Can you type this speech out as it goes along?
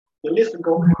the list would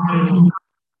go on and on.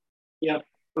 Yeah,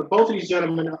 but both of these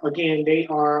gentlemen, again, they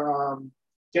are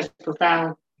just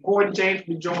profound. Gordon James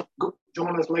will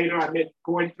join us later. I met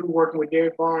Gordon through working with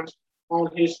Derek Barnes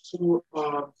on his two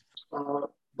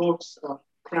books,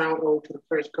 Crown Ode to the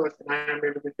Fresh Cuts and I Am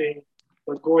Everything.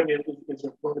 But Gordon is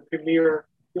one of the premier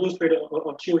illustrators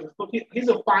of children's books. He's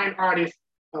a fine artist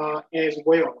as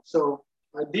well. So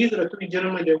these are the three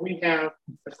gentlemen that we have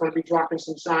that's going to be dropping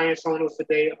some science on us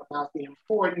today about the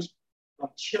importance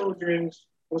of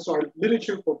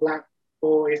literature for Black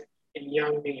boys and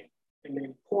young men, and the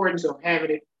importance of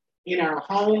having it in our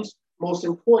homes, most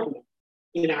importantly,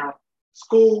 in our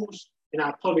schools, in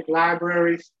our public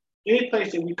libraries, any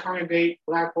place that we congregate,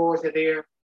 Black boys are there.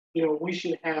 You know, we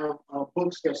should have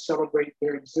books that celebrate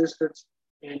their existence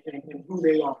and who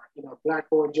they are. You know, Black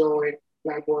Boy Joy,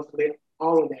 Black Boys Lit,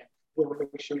 all of that. We want to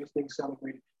make sure it's being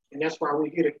celebrated. And that's why we're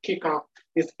here to kick off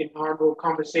this inaugural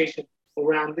conversation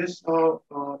around this,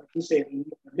 like you said,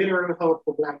 literary hub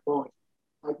for Black boys.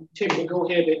 Tim, can go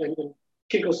ahead and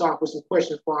kick us off with some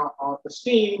questions for our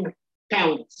esteemed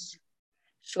panelists.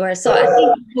 Sure. So I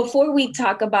think before we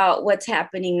talk about what's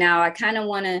happening now, I kind of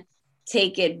want to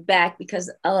take it back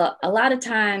because a lot of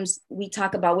times we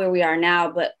talk about where we are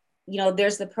now, but you know,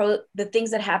 there's the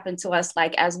things that happened to us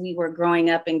like as we were growing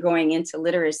up and growing into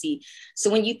literacy. So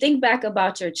when you think back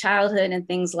about your childhood and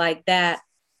things like that,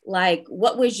 like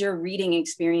what was your reading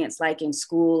experience like in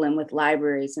school and with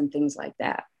libraries and things like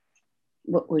that?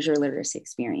 What was your literacy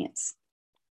experience?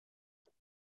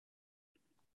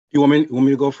 You want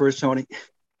me to go first, Tony?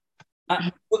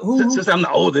 Since I'm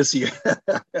the oldest here.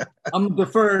 I'm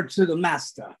deferred to the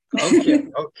master.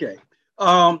 Okay.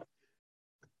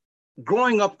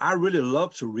 Growing up, I really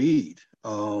loved to read.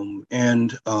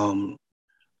 And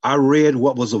I read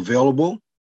what was available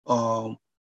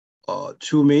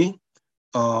to me.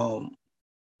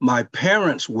 My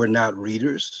parents were not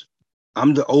readers.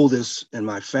 I'm the oldest in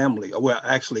my family. Well,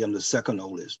 actually, I'm the second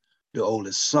oldest, the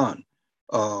oldest son.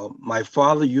 My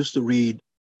father used to read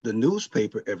the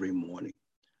newspaper every morning,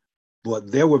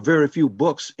 but there were very few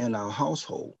books in our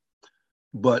household.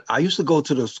 But I used to go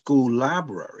to the school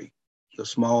library, the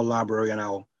small library in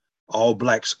our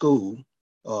all-Black school,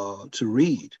 to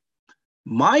read.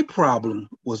 My problem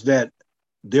was that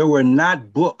there were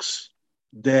not books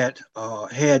that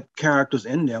had characters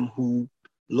in them who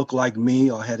looked like me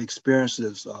or had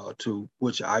experiences to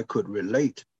which I could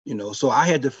relate. You know, so I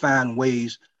had to find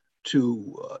ways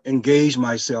to engage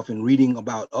myself in reading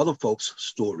about other folks'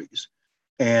 stories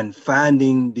and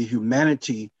finding the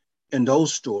humanity in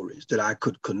those stories that I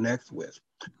could connect with.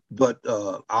 But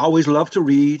I always loved to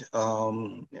read,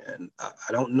 and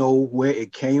I don't know where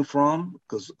it came from,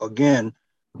 because again,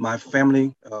 my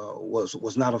family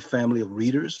was not a family of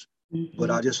readers, but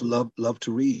I just love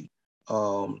to read.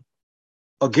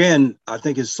 Again, I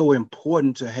think it's so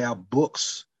important to have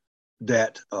books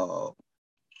that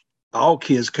all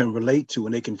kids can relate to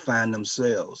and they can find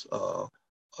themselves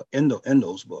in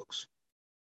those books.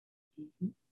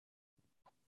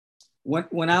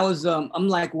 When I was, I'm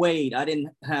like Wade, I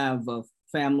didn't have a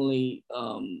family,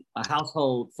 a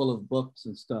household full of books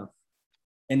and stuff.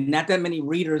 And not that many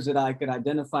readers that I could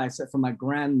identify except for my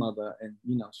grandmother. And,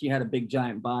 you know, she had a big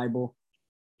giant Bible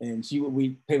and she would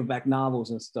read paperback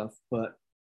novels and stuff, but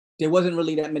there wasn't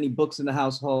really that many books in the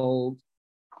household.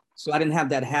 So I didn't have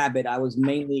that habit. I was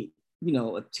mainly, you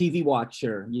know, a TV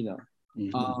watcher, you know.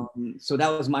 Mm-hmm. So that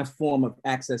was my form of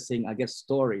accessing, I guess,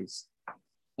 stories.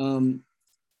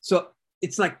 So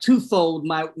it's like twofold,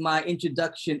 my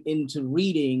introduction into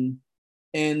reading.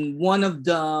 And one of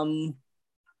them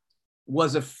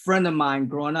was a friend of mine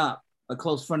growing up, a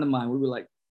close friend of mine. We were like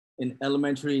in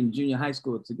elementary and junior high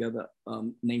school together,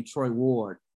 named Troy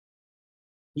Ward.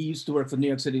 He used to work for New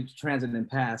York City Transit and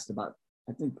passed about,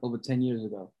 I think, over 10 years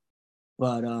ago.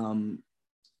 But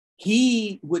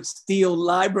he would steal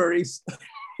libraries.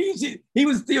 he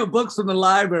would steal books from the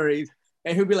libraries.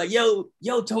 And he'd be like, yo,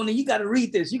 Tony, you got to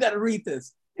read this. You got to read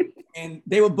this. And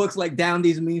they were books like Down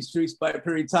These Mean Streets by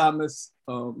Perry Thomas,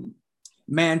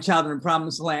 Man, Child in the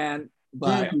Promised Land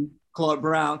by Claude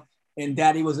Brown, and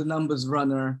Daddy Was a Numbers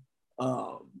Runner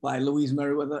by Louise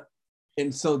Merriweather.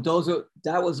 And so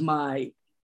that was my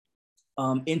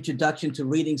introduction to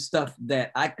reading stuff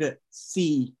that I could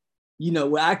see, you know,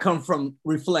 where I come from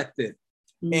reflected.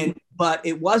 But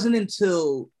it wasn't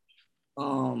until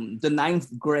the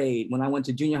 9th grade when I went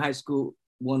to junior high school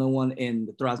 101 in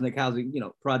the Throsneck Housing, you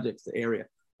know, projects, the area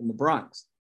in the Bronx.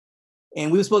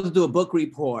 And we were supposed to do a book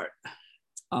report.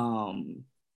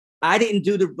 I didn't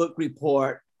do the book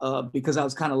report because I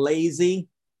was kind of lazy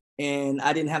and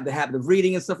I didn't have the habit of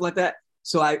reading and stuff like that.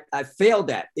 So I failed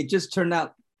that. It just turned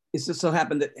out it just so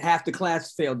happened that half the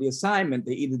class failed the assignment.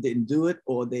 They either didn't do it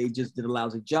or they just did a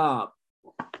lousy job.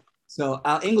 So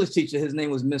our English teacher, his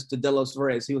name was Mr. Delos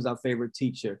Reyes. He was our favorite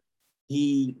teacher.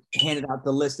 He handed out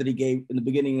the list that he gave in the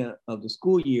beginning of the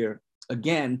school year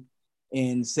again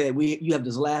and said, you have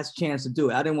this last chance to do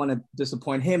it. I didn't want to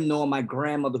disappoint him nor my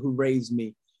grandmother who raised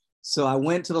me. So I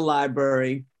went to the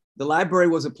library. The library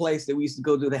was a place that we used to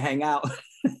go to hang out.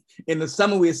 In the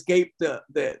summer, we escaped the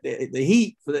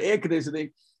heat for the air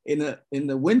conditioning. In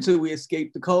the winter, we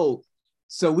escaped the cold.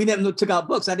 So we never took out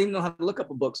books. I didn't know how to look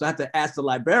up a book. So I had to ask the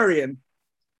librarian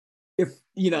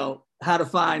how to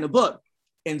find a book.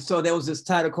 And so there was this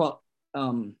title called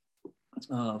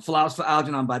Flowers for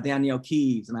Algernon by Danielle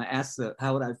Keyes. And I asked her,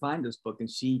 how would I find this book? And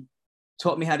she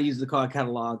taught me how to use the card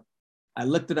catalog. I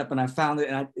looked it up and I found it,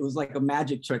 and it was like a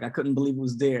magic trick. I couldn't believe it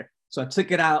was there. So I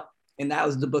took it out, and that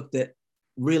was the book that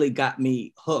really got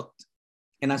me hooked.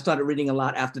 And I started reading a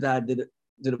lot after that. I did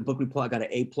a book report. I got an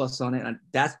A+ on it. And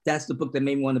that's the book that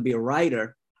made me want to be a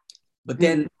writer. But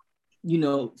then,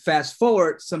 fast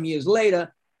forward some years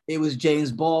later, it was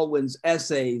James Baldwin's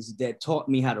essays that taught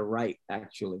me how to write,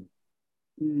 actually.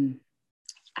 Mm.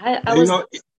 Go ahead. I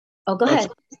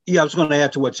was going to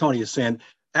add to what Tony is saying.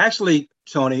 Actually,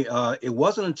 Tony, it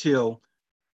wasn't until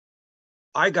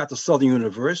I got to Southern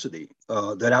University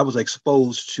that I was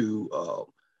exposed to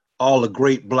all the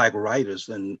great Black writers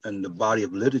and the body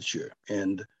of literature.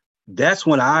 And that's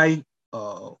when I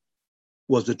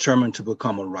was determined to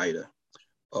become a writer.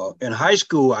 In high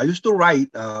school, I used to write,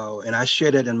 and I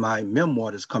shared it in my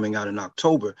memoir that's coming out in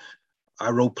October. I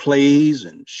wrote plays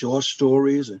and short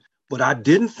stories, but I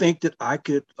didn't think that I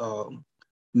could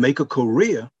make a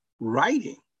career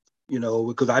writing,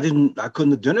 because I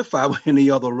couldn't identify with any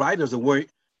other writers that weren't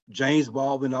James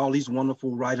Baldwin, all these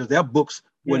wonderful writers. Their books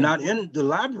were not in the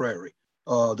library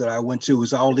that I went to. It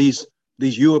was all these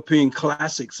European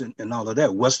classics and all of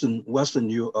that, Western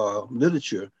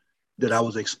literature that I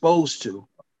was exposed to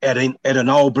at an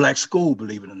all-Black school,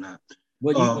 believe it or not.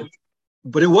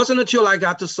 But it wasn't until I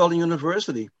got to Southern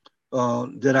University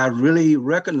that I really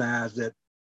recognized that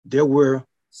there were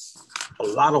a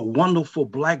lot of wonderful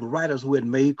Black writers who had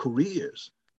made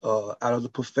careers out of the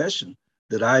profession,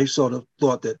 that I sort of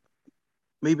thought that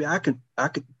maybe I could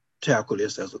tackle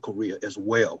this as a career as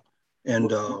well.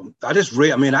 And I just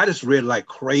read like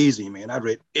crazy, man. I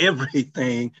read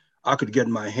everything I could get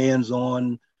my hands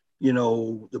on.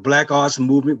 The Black arts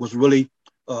movement was really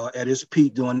at its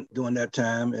peak during that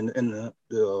time in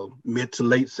the mid to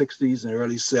late 60s and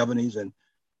early 70s. And,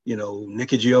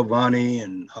 Nikki Giovanni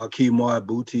and Hakeem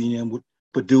Marabuti and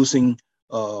producing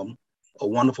a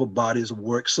wonderful bodies of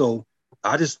work. So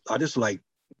I just like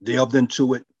delved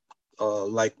into it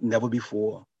like never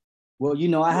before. Well,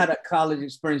 I had a college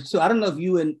experience too. I don't know if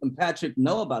you and Patrick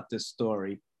know about this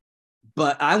story,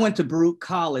 but I went to Baruch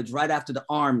College right after the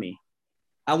Army.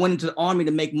 I went into the Army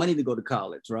to make money to go to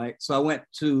college, right? So I went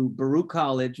to Baruch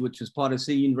College, which is part of the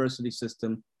City University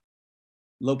system,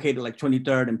 located like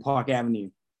 23rd and Park Avenue.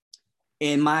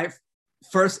 And my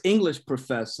first English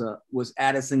professor was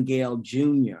Addison Gale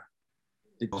Jr.,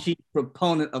 the chief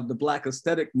proponent of the Black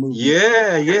aesthetic movement.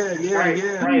 Yeah.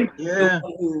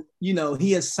 Who,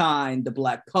 he assigned the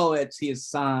Black poets, he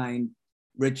assigned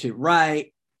Richard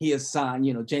Wright, he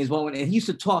assigned, James Baldwin, and he used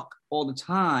to talk all the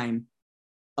time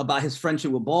about his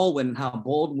friendship with Baldwin and how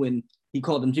Baldwin, he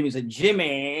called him Jimmy, he said,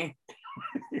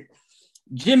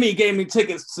 Jimmy gave me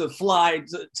tickets to fly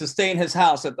to stay in his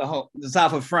house at the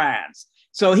south of France.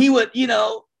 So he would,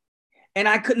 and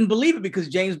I couldn't believe it because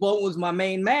James Baldwin was my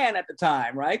main man at the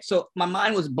time, right? So my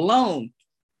mind was blown.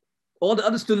 All the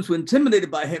other students were intimidated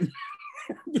by him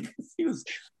because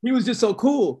he was just so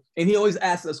cool. And he always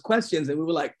asked us questions and we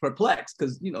were like perplexed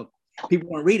because, people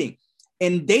weren't reading.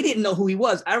 And they didn't know who he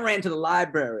was. I ran to the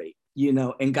library,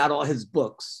 and got all his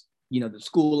books, the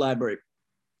school library.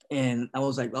 And I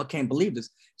was like, well, I can't believe this.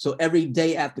 So every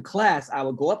day after class, I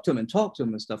would go up to him and talk to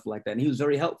him and stuff like that. And he was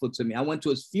very helpful to me. I went to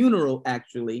his funeral,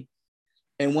 actually.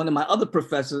 And one of my other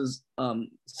professors,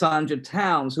 Sandra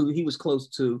Towns, who he was close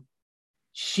to,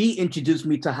 she introduced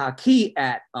me to Haki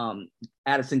at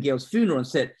Addison Gale's funeral and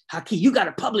said, Haki, you got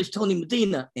to publish Tony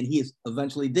Medina. And he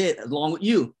eventually did, along with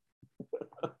you.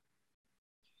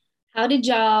 How did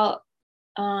y'all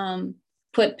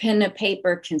put pen to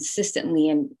paper consistently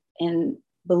and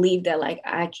believe that like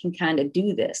I can kind of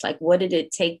do this? Like, what did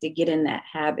it take to get in that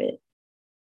habit?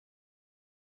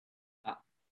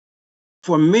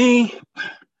 For me,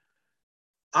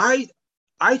 I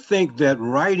think that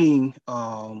writing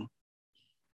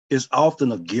is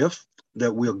often a gift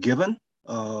that we're given.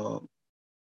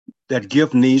 That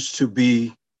gift needs to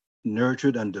be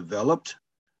nurtured and developed.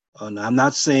 And I'm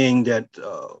not saying that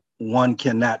one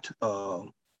cannot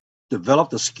develop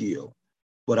the skill,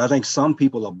 but I think some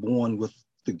people are born with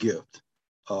the gift.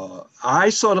 I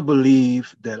sort of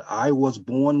believe that I was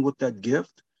born with that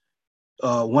gift.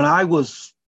 When I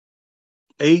was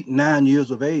 8, 9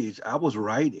 years of age, I was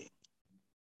writing.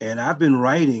 And I've been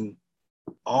writing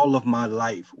all of my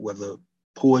life, whether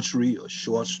poetry or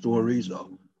short stories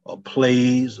or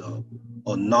plays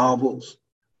or novels.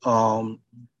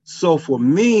 So for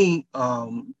me,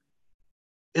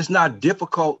 it's not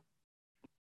difficult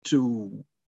to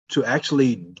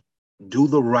actually do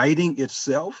the writing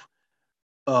itself.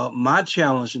 My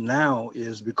challenge now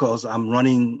is because I'm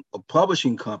running a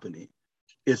publishing company,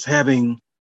 it's having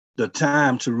the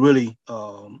time to really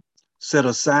set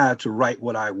aside to write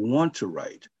what I want to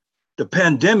write. The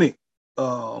pandemic,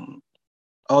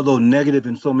 although negative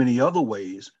in so many other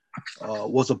ways,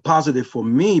 was a positive for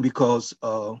me because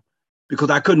I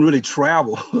couldn't really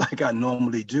travel like I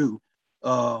normally do.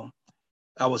 I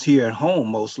was here at home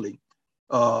mostly.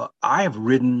 I have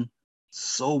written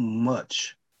so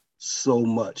much,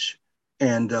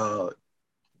 and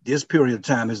this period of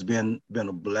time has been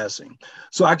a blessing.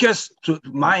 So I guess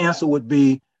my answer would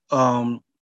be,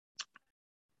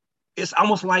 it's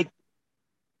almost like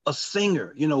a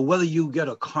singer, whether you get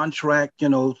a contract,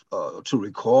 to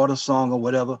record a song or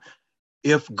whatever.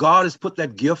 If God has put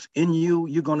that gift in you,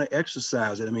 you're going to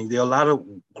exercise it. I mean, there are a lot of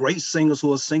great singers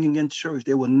who are singing in church.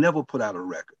 They will never put out a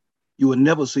record. You will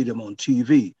never see them on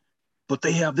TV, but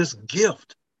they have this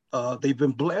gift they've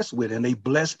been blessed with, and they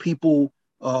bless people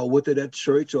with it at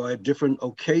church or at different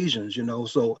occasions,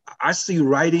 So I see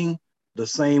writing the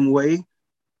same way.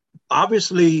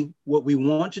 Obviously, what we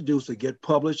want to do is to get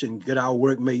published and get our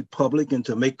work made public and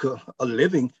to make a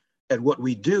living at what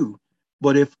we do.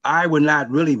 But if I were not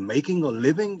really making a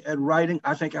living at writing,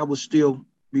 I think I would still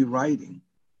be writing.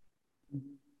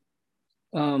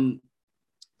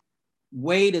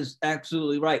 Wade is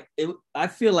absolutely right. I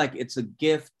feel like it's a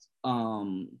gift,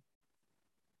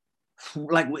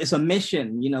 like it's a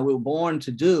mission, we're born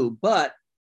to do. But,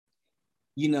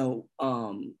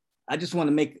 I just want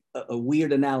to make a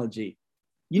weird analogy.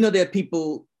 There are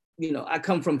people, I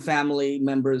come from family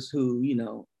members who,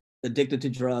 addicted to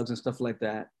drugs and stuff like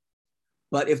that.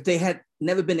 But if they had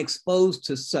never been exposed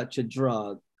to such a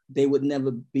drug, they would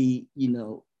never be,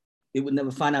 they would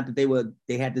never find out that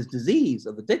they had this disease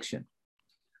of addiction.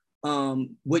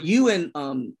 What you,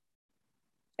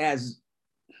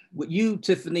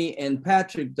 Tiffany, and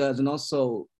Patrick does, and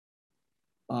also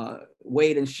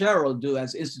Wade and Cheryl do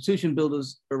as institution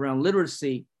builders around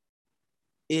literacy,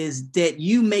 is that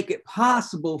you make it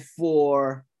possible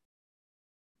for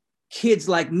kids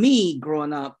like me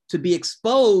growing up to be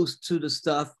exposed to the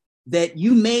stuff that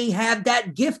you may have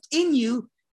that gift in you,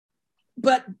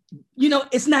 but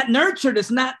it's not nurtured,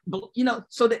 it's not,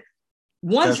 so that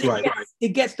once it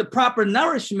gets the proper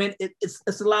nourishment,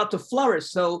 it's allowed to flourish.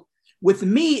 So with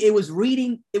me, it was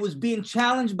reading, it was being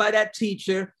challenged by that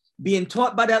teacher, being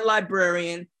taught by that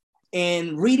librarian,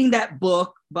 and reading that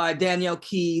book by Danielle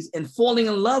Keyes and falling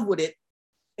in love with it.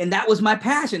 And that was my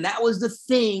passion. That was the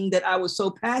thing that I was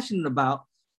so passionate about.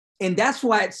 And that's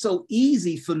why it's so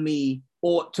easy for me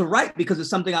to write, because it's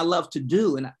something I love to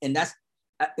do. And that's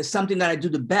it's something that I do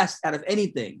the best out of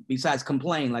anything besides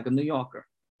complain like a New Yorker.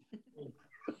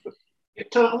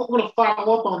 I want to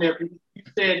follow up on that. You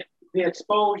said the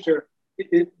exposure.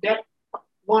 Is that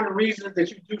one of the reasons that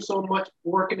you do so much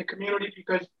work in the community,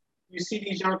 because you see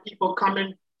these young people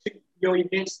coming to your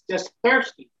events just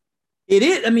thirsty? It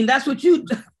is. I mean, that's what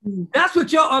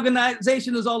your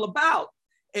organization is all about.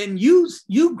 And you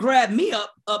grabbed me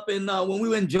up in when we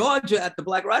were in Georgia at the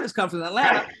Black Writers Conference in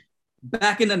Atlanta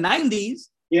back in the 90s.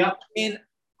 Yeah. And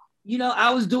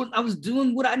I was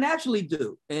doing what I naturally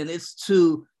do, and it's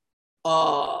to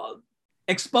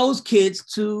expose kids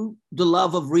to the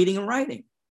love of reading and writing.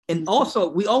 And also,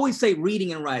 we always say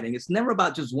reading and writing. It's never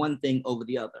about just one thing over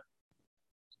the other.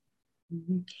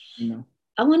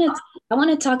 I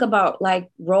want to talk about like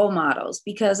role models,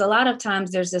 because a lot of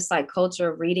times there's this like culture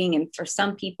of reading, and for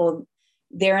some people,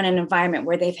 they're in an environment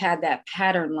where they've had that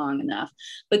pattern long enough.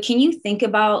 But can you think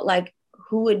about like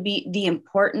who would be the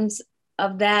importance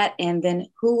of that, and then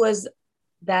who was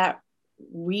that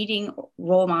reading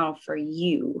role model for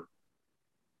you?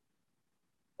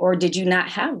 Or did you not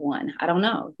have one? I don't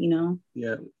know,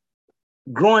 Yeah.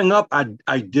 Growing up,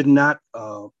 I did not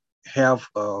have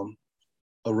a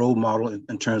role model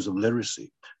in terms of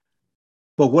literacy.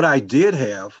 But what I did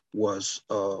have was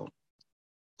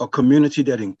a community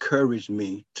that encouraged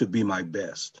me to be my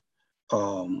best.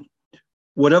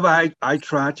 Whatever I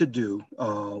tried to do,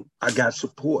 I got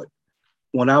support.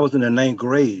 When I was in the 9th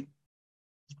grade,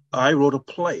 I wrote a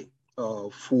play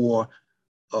for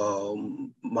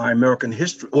my American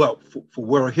history, well, for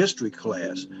world history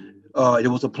class. It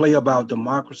was a play about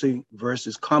democracy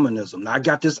versus communism. Now, I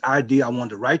got this idea. I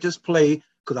wanted to write this play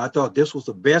because I thought this was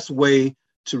the best way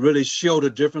to really show the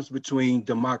difference between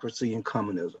democracy and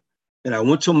communism. And I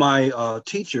went to my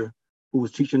teacher who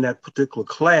was teaching that particular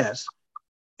class,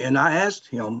 and I asked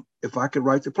him if I could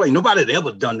write the play. Nobody had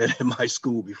ever done that in my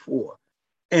school before.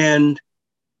 And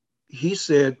he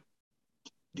said,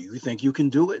 "Do you think you can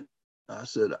do it?" I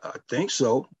said, "I think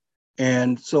so."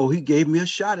 And so he gave me a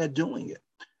shot at doing it.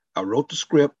 I wrote the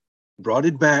script, brought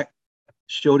it back,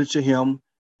 showed it to him,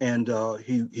 and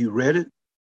he read it,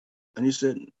 and he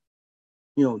said,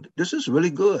 "You know, this is really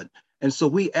good." And so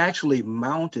we actually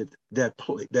mounted that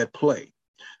play.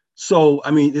 So,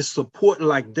 I mean, it's support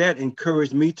like that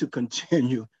encouraged me to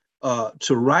continue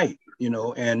to write, you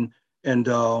know, and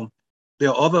there are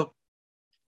other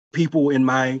people in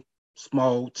my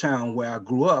small town where I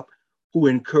grew up who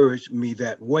encouraged me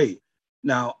that way.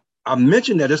 Now, I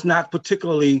mentioned that it's not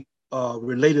particularly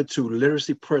related to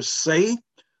literacy per se,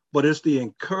 but it's the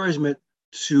encouragement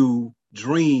to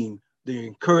dream, the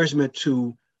encouragement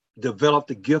to develop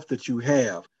the gift that you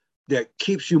have that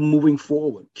keeps you moving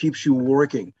forward, keeps you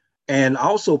working, and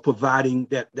also providing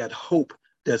that hope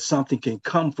that something can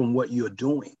come from what you're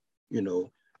doing, you know.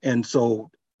 And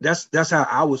so that's how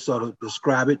I would sort of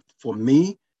describe it for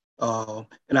me.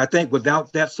 And I think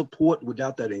without that support,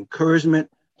 without that encouragement,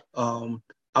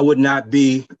 I would not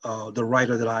be the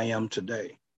writer that I am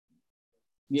today.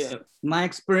 Yeah, my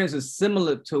experience is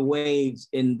similar to Wade's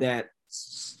in that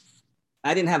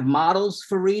I didn't have models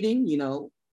for reading. You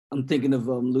know, I'm thinking of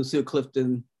Lucille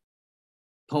Clifton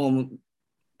poem,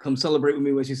 "Come Celebrate With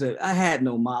Me," where she said, "I had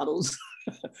no models."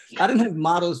 I didn't have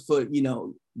models for, you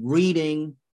know,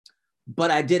 reading, but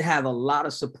I did have a lot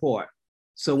of support.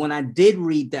 So when I did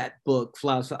read that book,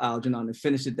 Flowers for Algernon, and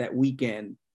finished it that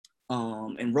weekend,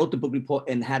 and wrote the book report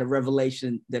and had a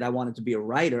revelation that I wanted to be a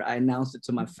writer, I announced it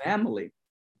to my family.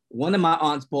 One of my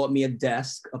aunts bought me a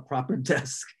desk, a proper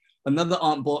desk. Another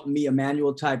aunt bought me a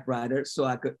manual typewriter so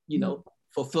I could, you know,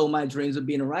 fulfill my dreams of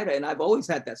being a writer. And I've always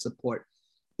had that support.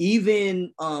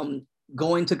 Even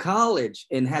going to college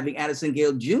and having Addison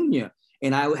Gale Jr.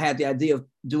 And I had the idea of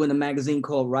doing a magazine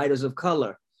called Writers of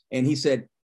Color. And he said,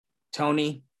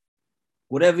 "Tony,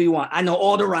 whatever you want. I know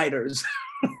all the writers.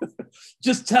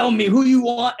 Just tell me who you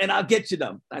want and I'll get you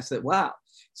them." I said, wow.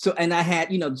 So, and I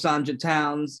had, you know, Sandra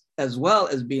Towns as well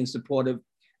as being supportive.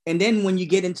 And then when you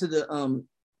get into the,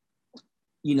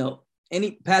 you know,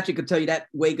 Patrick could tell you that,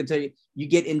 Wade could tell you, you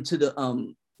get into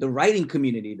the writing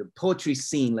community, the poetry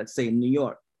scene, let's say in New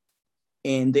York.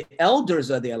 And the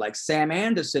elders are there, like Sam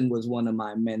Anderson was one of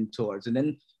my mentors. And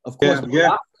then, of course,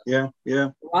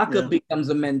 Raka becomes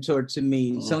a mentor to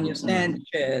me, Sonia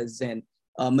Sanchez and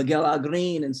Miguel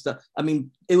Agrin and stuff. I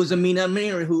mean, it was Amina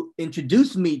Amiri who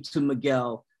introduced me to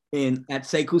Miguel at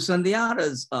Sekou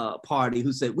Sundiata's party,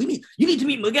 who said, you need to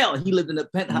meet Miguel. He lived in a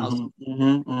penthouse.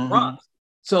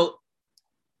 So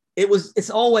it's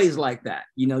always like that.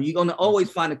 You know, you're going to always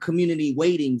find a community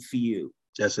waiting for you.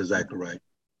 That's exactly right.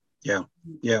 Yeah,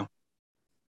 yeah.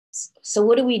 So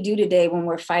what do we do today when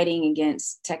we're fighting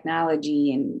against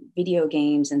technology and video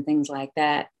games and things like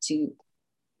that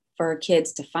for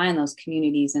kids to find those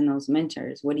communities and those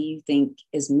mentors? What do you think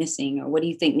is missing, or what do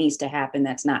you think needs to happen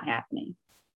that's not happening?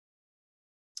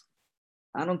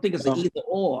 I don't think it's an either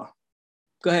or.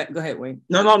 Go ahead, Wayne.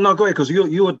 No, go ahead, because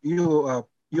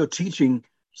you're teaching,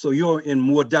 so you're in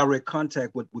more direct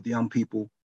contact with young people.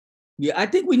 Yeah, I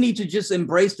think we need to just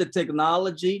embrace the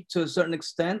technology to a certain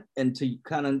extent and to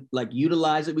kind of like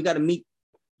utilize it. You got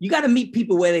to meet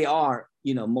people where they are,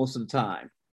 you know, most of the time,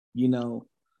 you know,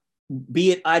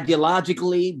 be it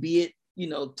ideologically, be it, you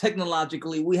know,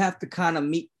 technologically, we have to kind of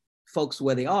meet folks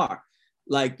where they are.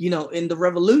 Like, you know, in the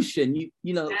revolution,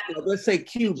 you know, let's say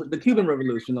the Cuban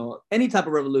Revolution or any type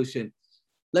of revolution,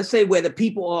 let's say where the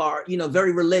people are, you know,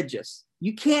 very religious.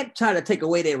 You can't try to take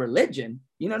away their religion.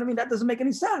 You know what I mean? That doesn't make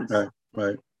any sense.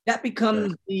 Right. That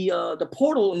becomes the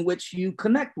portal in which you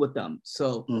connect with them.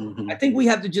 So I think we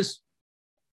have to just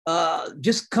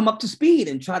come up to speed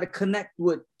and try to connect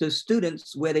with the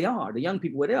students where they are, the young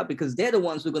people where they are, because they're the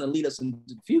ones who are going to lead us into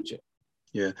the future.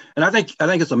 Yeah, and I think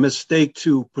it's a mistake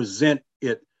to present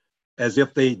it as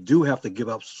if they do have to give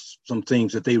up some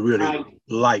things that they really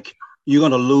like. You're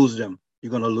going to lose them.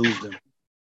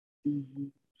 Mm-hmm.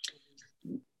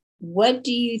 What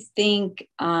do you think?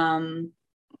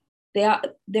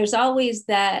 There's always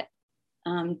that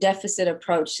deficit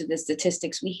approach to the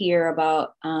statistics. We hear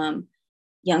about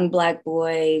young Black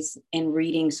boys and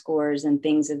reading scores and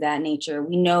things of that nature.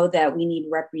 We know that we need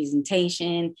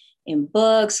representation in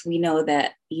books. We know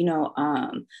that,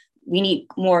 we need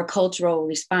more cultural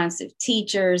responsive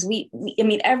teachers. I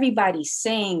mean, everybody's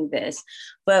saying this,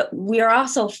 but we are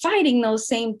also fighting those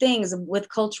same things with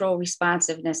cultural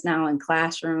responsiveness now in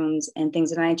classrooms and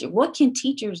things of that nature. What can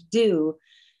teachers do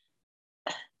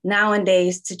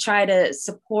nowadays to try to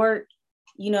support,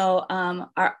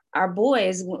 our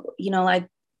boys, like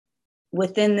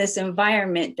within this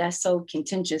environment that's so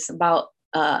contentious about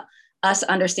us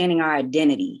understanding our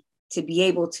identity, to be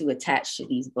able to attach to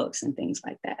these books and things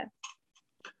like that?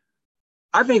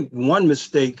 I think one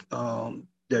mistake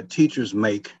that teachers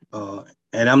make,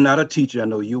 and I'm not a teacher, I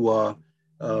know you are,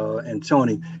 and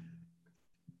Tony,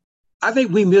 I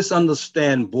think we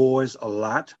misunderstand boys a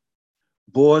lot.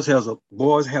 Boys have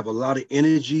a lot of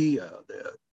energy.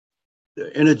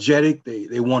 They're energetic.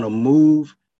 They want to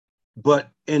move, but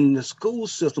in the school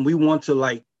system, we want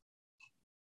to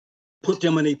put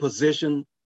them in a position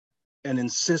and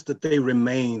insist that they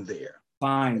remain there.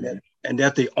 Fine. And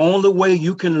that the only way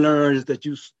you can learn is that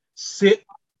you sit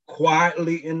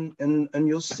quietly in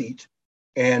your seat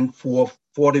and for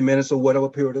 40 minutes or whatever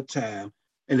period of time.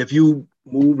 And if you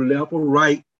move left or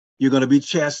right, you're going to be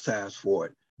chastised for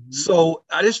it. Mm-hmm. So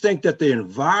I just think that the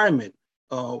environment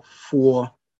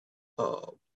for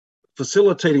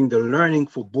facilitating the learning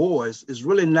for boys is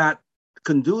really not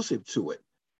conducive to it.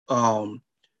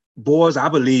 Boys, I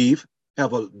believe,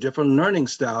 have a different learning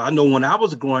style. I know when I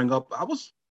was growing up, I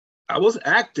was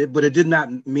active, but it did not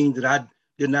mean that I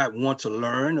did not want to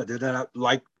learn or did not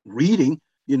like reading,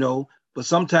 but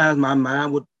sometimes my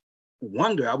mind would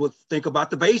wander. I would think about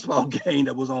the baseball game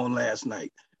that was on last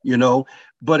night,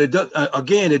 but it does,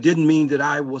 again, it didn't mean that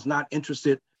I was not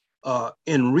interested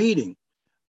in reading.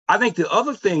 I think the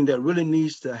other thing that really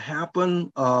needs to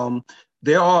happen,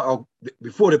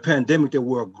 before the pandemic, there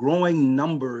were growing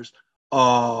numbers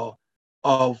of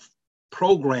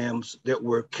programs that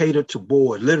were catered to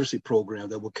boys, literacy programs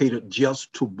that were catered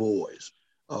just to boys.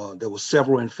 There were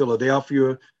several in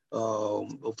Philadelphia,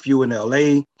 a few in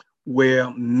LA,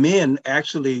 where men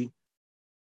actually,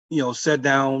 sat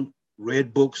down,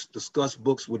 read books, discussed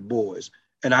books with boys.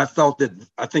 And I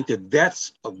think that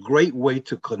that's a great way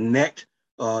to connect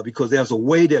because there's a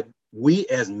way that we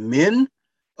as men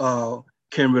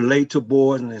can relate to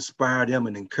boys and inspire them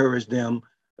and encourage them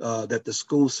that the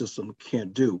school system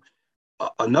can't do.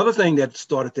 Another thing that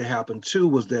started to happen too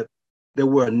was that there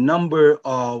were a number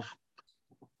of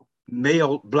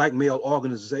Black male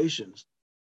organizations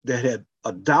that had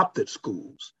adopted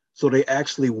schools. So they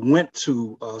actually went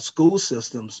to school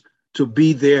systems to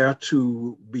be there,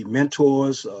 to be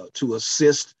mentors, to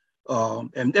assist,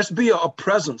 and just be a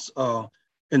presence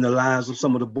in the lives of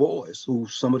some of the boys who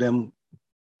some of them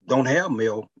don't have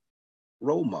male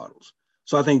role models.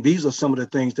 So I think these are some of the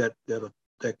things that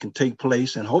can take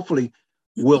place and hopefully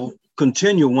will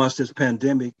continue once this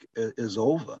pandemic is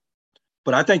over.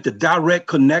 But I think the direct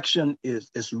connection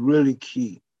is really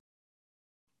key.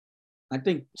 I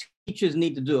think teachers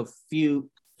need to do a few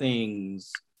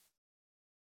things.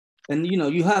 And,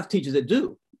 you have teachers that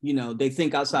do, they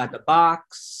think outside the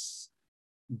box,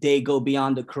 they go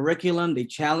beyond the curriculum, they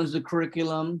challenge the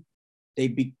curriculum, they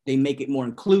make it more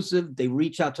inclusive, they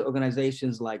reach out to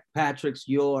organizations like Patrick's,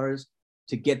 yours,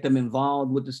 to get them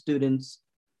involved with the students.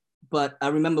 But I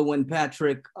remember when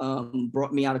Patrick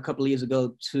brought me out a couple of years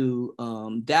ago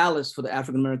to Dallas for the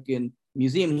African American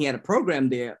Museum, he had a program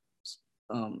there.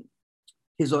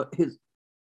 His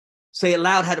Say It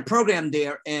Loud had a program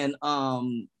there, and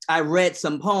I read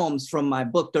some poems from my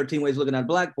book, 13 Ways of Looking at a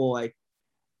Black Boy,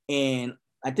 and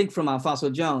I think from Alfonso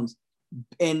Jones.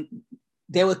 And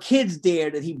there were kids there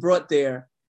that he brought there,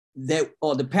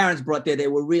 or the parents brought there, they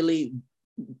were really,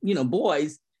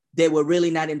 boys, they were really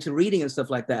not into reading and stuff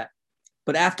like that.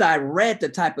 But after I read the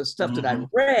type of stuff that I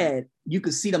read, you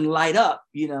could see them light up,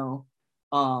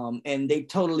 and they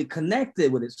totally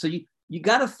connected with it. So you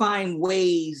got to find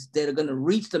ways that are going to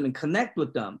reach them and connect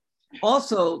with them.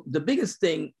 Also, the biggest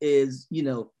thing is,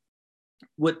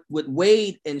 what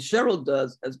Wade and Cheryl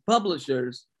does as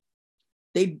publishers,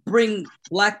 they bring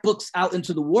Black books out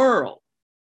into the world,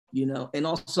 and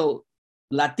also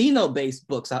Latino-based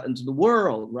books out into the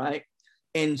world, right?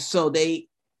 And so the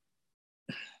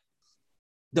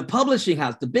publishing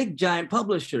house, the big giant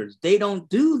publishers, they don't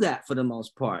do that for the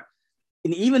most part.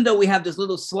 And even though we have this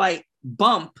little slight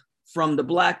bump from the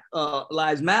Black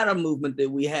Lives Matter movement that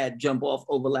we had jump off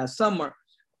over last summer,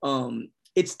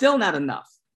 it's still not enough.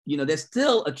 There's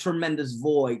still a tremendous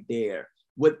void there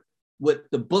with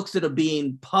the books that are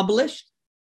being published,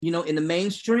 in the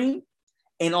mainstream,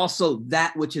 and also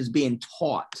that which is being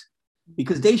taught,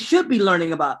 because they should be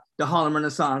learning about the Harlem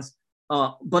Renaissance,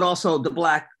 but also the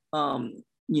Black,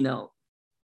 you know,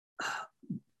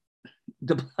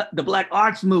 the Black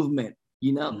arts movement.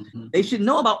 You know, mm-hmm. They should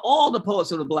know about all the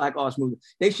poets of the Black arts movement.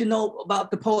 They should know about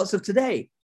the poets of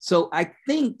today. So I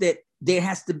think that there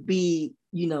has to be,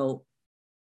 you know,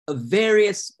 a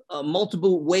various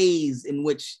multiple ways in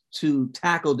which to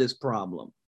tackle this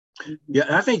problem. Yeah,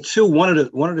 and I think too, one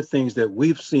of the things that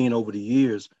we've seen over the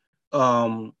years,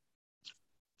 Tony,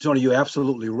 you're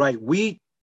absolutely right. We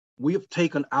have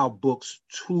taken our books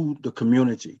to the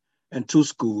community and to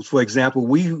schools. For example,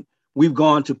 we've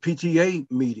gone to PTA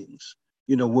meetings,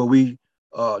 you know, where we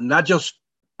not just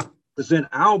present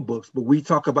our books, but we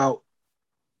talk about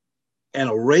an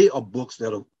array of books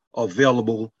that are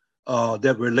available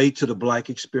that relate to the Black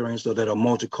experience or that are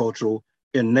multicultural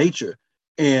in nature.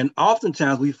 And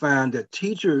oftentimes we find that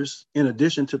teachers, in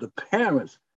addition to the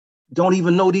parents, don't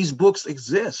even know these books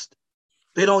exist.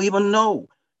 They don't even know,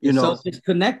 you know. So it's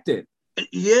connected.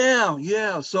 Yeah,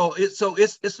 yeah. So it's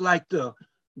like the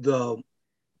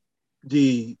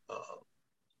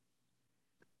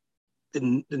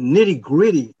nitty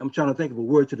gritty. I'm trying to think of a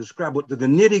word to describe it. The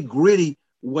nitty gritty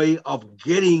way of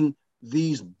getting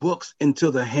these books into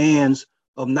the hands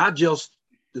of not just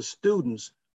the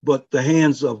students, but the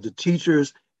hands of the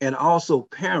teachers and also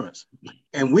parents.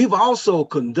 And we've also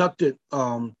conducted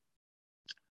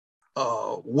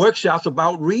workshops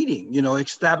about reading, you know,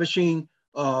 establishing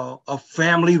a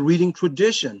family reading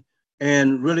tradition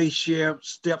and really share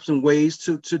steps and ways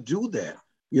to do that,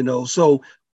 you know. So,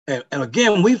 and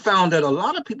again, we found that a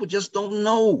lot of people just don't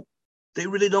know. They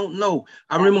really don't know.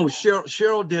 I remember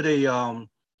Cheryl did a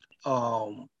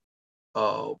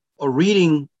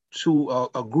reading to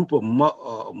a group of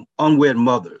unwed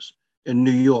mothers in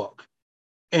New York.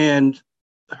 And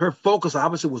her focus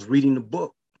obviously was reading the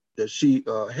book that she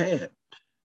had.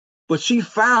 But she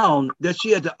found that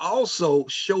she had to also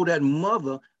show that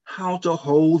mother how to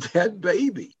hold that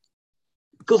baby,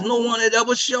 because no one had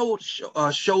ever showed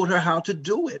her how to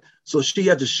do it. So she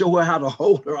had to show her how to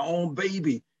hold her own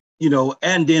baby, you know,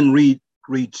 and then read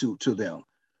to them.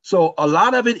 So a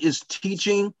lot of it is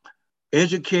teaching,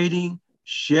 educating,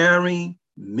 sharing,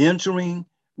 mentoring.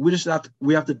 We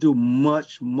have to do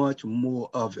much more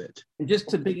of it. And just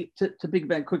to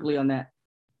piggyback quickly on that,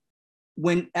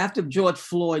 after George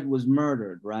Floyd was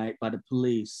murdered, right, by the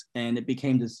police, and it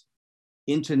became this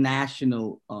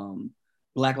international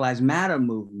Black Lives Matter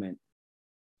movement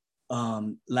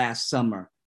last summer,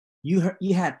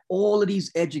 you had all of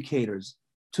these educators,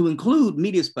 to include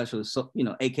media specialists, so, you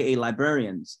know, AKA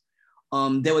librarians.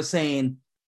 They were saying,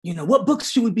 you know, what books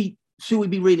should we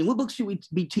be reading? What books should we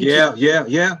be teaching? Yeah.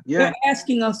 They're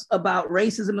asking us about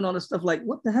racism and all this stuff. Like,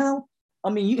 what the hell? I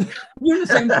mean, you're the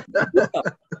same.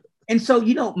 And so,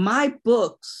 you know, my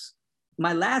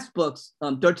last books,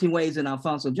 13 Ways and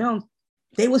Alfonso Jones,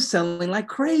 they were selling like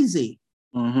crazy.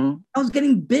 Mm-hmm. I was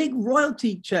getting big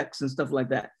royalty checks and stuff like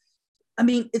that. I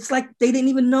mean, it's like they didn't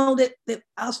even know that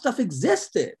our stuff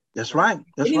existed. That's right.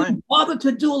 They didn't even bother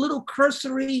to do a little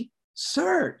cursory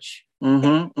search.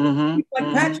 Like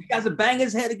Patrick has to bang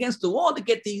his head against the wall to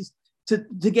get these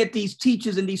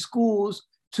teachers in these schools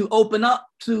to open up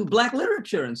to Black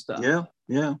literature and stuff. Yeah.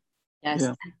 Yes.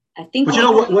 Yeah. I think. But you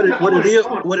know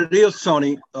what it is,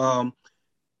 Tony.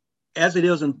 As it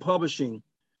is in publishing,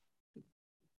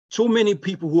 too many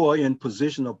people who are in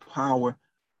position of power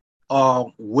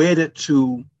are wedded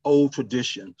to old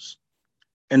traditions,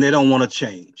 and they don't want to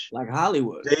change. Like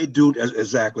Hollywood. They do,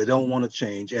 exactly. They don't want to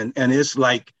change. And it's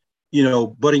like, you know,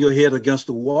 butting your head against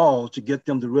the wall to get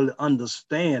them to really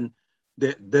understand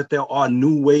that there are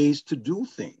new ways to do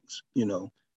things, you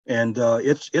know. And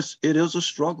it is a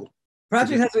struggle.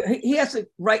 Project has to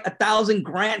write 1,000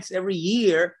 grants every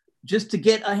year just to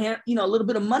get a little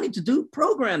bit of money to do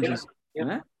programs.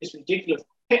 Yeah. It's ridiculous.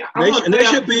 Hey,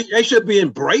 they should be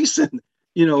embracing,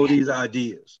 you know, these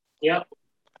ideas. Yeah.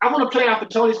 I want to play out the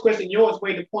Tony's question yours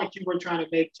way, the point you were trying to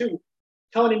make too.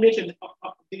 Tony mentioned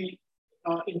the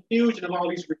infusion of all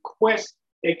these requests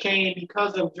that came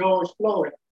because of George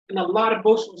Floyd, and a lot of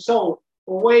books were sold.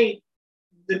 The way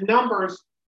the numbers,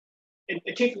 and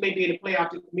particularly did play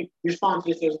out to respond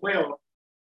to this as well.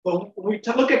 But when we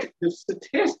look at the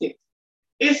statistics,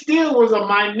 it still was a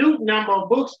minute number of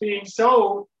books being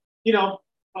sold, you know,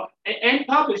 and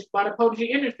published by the publishing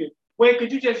industry. Where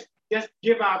could you just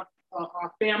give our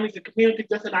families, the community,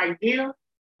 just an idea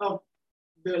of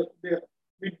the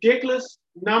ridiculous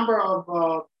number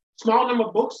of small number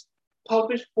of books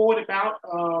published for and about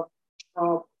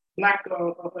Black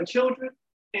children,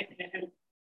 and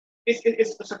it's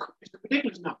a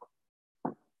ridiculous number.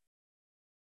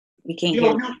 We can't You're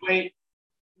hear. on mute, Wade.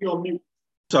 You're on mute.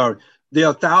 Sorry. There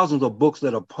are thousands of books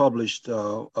that are published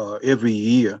every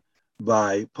year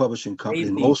by publishing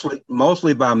companies,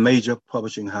 mostly by major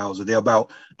publishing houses. There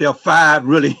are 5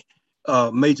 really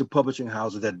major publishing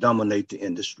houses that dominate the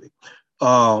industry.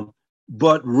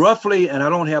 But roughly, and I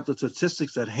don't have the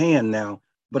statistics at hand now,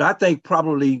 but I think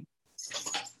probably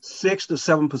 6 to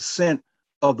 7%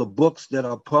 of the books that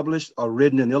are published are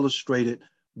written and illustrated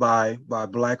by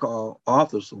Black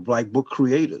authors, Black book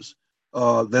creators.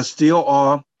 There still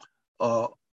are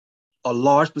a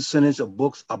large percentage of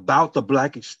books about the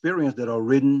Black experience that are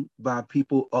written by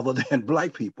people other than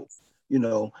Black people,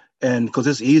 and because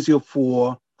it's easier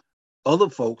for other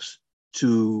folks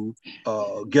to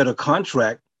get a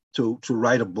contract to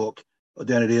write a book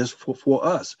than it is for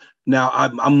us. Now,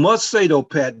 I must say though,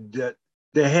 Pat, that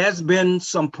there has been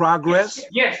some progress.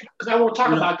 Yes, because I want to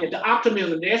talk about that. The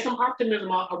optimism. There's some optimism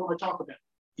I want to talk about.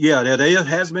 Yeah, there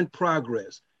has been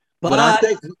progress. But I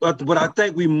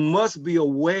think we must be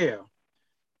aware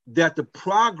that the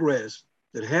progress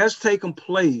that has taken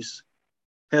place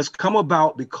has come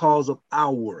about because of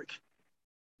our work.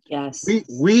 Yes.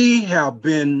 We have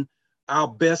been our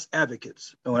best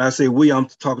advocates. And when I say we, I'm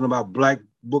talking about Black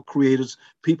book creators,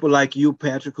 people like you,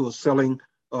 Patrick, who are selling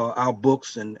our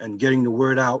books and getting the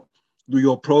word out through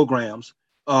your programs.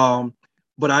 But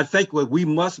I think what we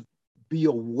must be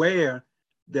aware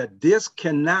that this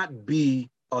cannot be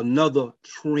another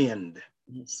trend.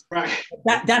 Right.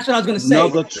 That's what I was going to say.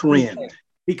 Another trend.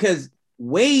 Because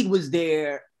Wade was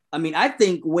there. I mean, I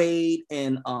think Wade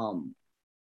and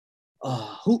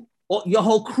your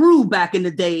whole crew back in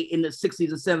the day in the 60s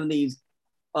and 70s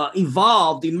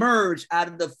emerged out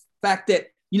of the fact that,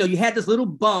 you had this little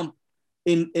bump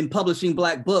in publishing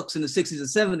Black books in the 60s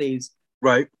and 70s.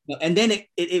 Right. And then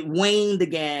it waned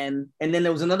again. And then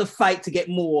there was another fight to get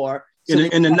more. So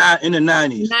in the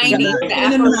 90s.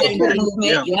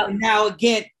 Yeah. And now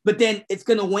again, but then it's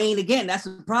going to wane again. That's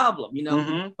the problem,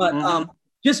 But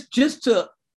just to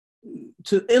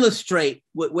illustrate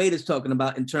what Wade is talking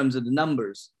about in terms of the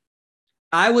numbers,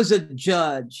 I was a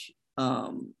judge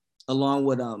along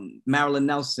with Marilyn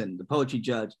Nelson, the poetry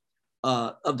judge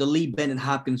of the Lee Bennett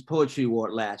Hopkins Poetry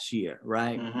Award last year,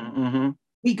 right?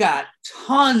 We got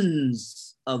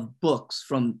tons of books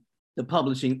from the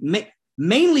publishing,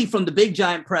 mainly from the big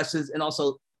giant presses and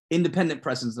also independent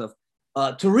presses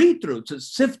to read through, to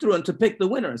sift through and to pick the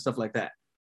winner and stuff like that.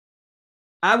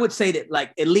 I would say that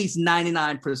like at least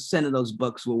 99% of those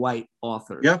books were white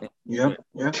authors. Yeah.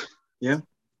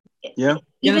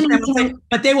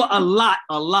 But they were a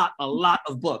lot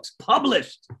of books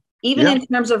published. Even in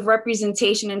terms of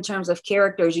representation, in terms of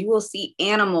characters, you will see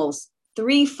animals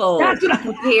threefold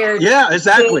compared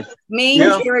to main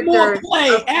characters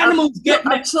animals get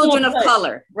children of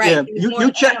color, right?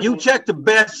 You check the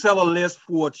bestseller list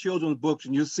for children's books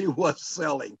and you see what's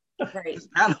selling. Right. It's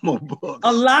animal books.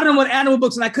 A lot of them were animal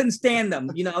books and I couldn't stand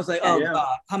them. I was like,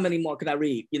 God, how many more could I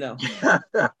read?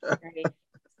 Right.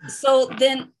 So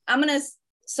then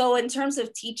so in terms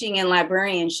of teaching and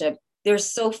librarianship, there's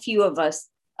so few of us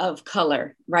of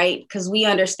color, right? Because we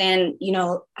understand,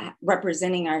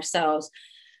 representing ourselves.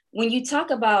 When you talk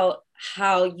about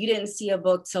how you didn't see a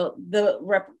book till the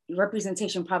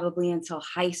representation probably until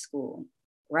high school,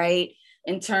 right?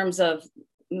 In terms of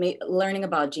learning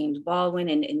about James Baldwin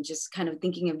and just kind of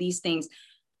thinking of these things,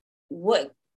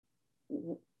 what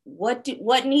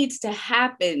needs to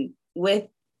happen with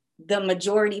the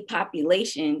majority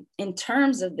population in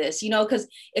terms of this, because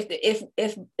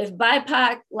if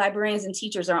BIPOC librarians and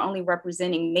teachers are only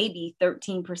representing maybe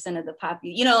 13% of the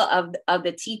of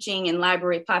the teaching and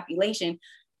library population,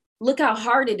 look how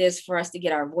hard it is for us to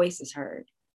get our voices heard,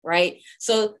 right?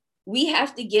 So we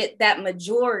have to get that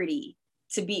majority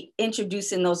to be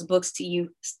introducing those books to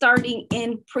you starting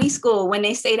in preschool when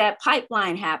they say that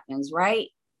pipeline happens, right?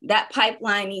 That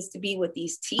pipeline needs to be with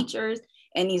these teachers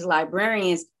and these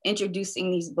librarians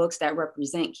introducing these books that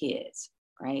represent kids,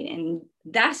 right? And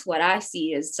that's what I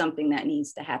see as something that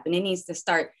needs to happen. It needs to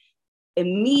start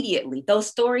immediately. Those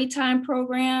story time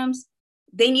programs,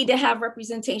 they need to have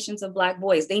representations of Black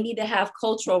boys. They need to have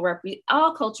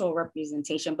all cultural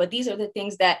representation, but these are the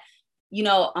things that,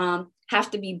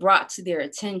 have to be brought to their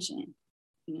attention.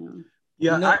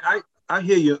 Yeah, I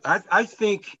hear you. I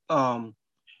think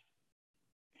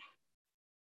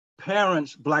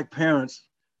Black parents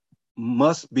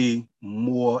must be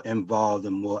more involved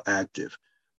and more active.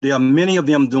 There are many of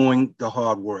them doing the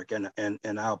hard work and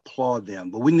I applaud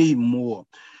them, but we need more.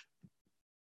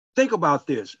 Think about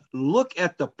this. Look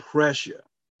at the pressure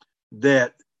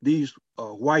that these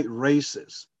white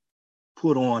racists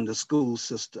put on the school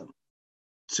system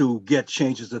to get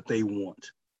changes that they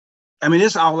want. I mean,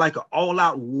 it's all like an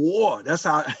all-out war. That's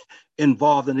how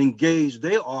involved and engaged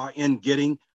they are in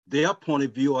getting their point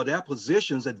of view or their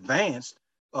positions advanced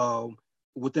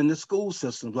within the school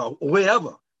system or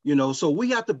wherever, you know. So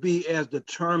we have to be as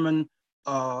determined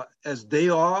as they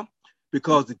are,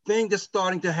 because the thing that's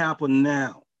starting to happen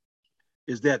now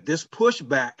is that this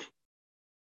pushback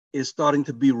is starting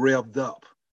to be revved up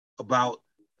about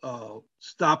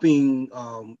stopping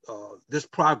this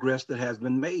progress that has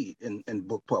been made in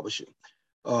book publishing.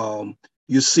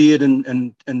 You see it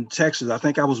in Texas. I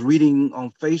think I was reading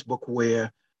on Facebook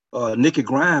where Nikki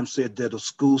Grimes said that the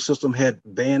school system had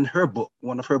banned her book,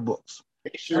 one of her books.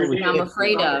 I'm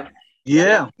afraid of.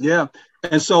 Yeah.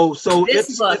 And so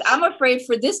this book, I'm afraid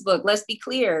for this book. Let's be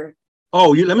clear.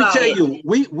 Oh, let me tell you,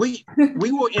 we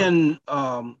were in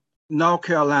North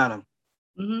Carolina.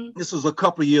 Mm-hmm. This was a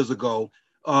couple of years ago,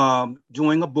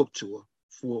 doing a book tour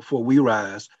for We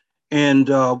Rise, and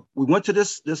we went to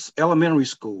this elementary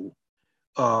school.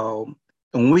 And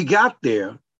when we got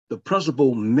there, the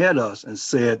principal met us and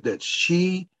said that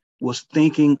she was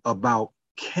thinking about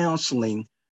canceling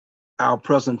our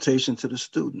presentation to the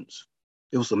students.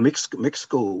 It was a mixed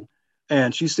school,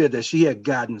 and she said that she had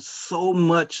gotten so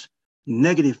much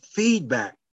negative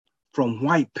feedback from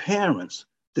white parents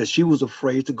that she was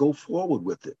afraid to go forward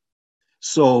with it.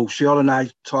 So Cheryl and I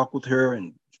talked with her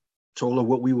and told her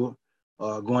what we were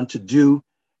going to do.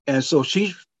 And so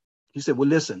she said, well,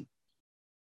 listen,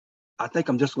 I think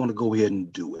I'm just going to go ahead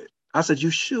and do it. I said,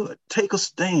 you should take a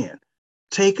stand.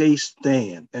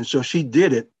 And so she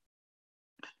did it.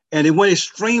 And it went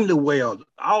extremely well.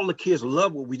 All the kids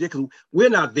loved what we did, because we're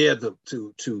not there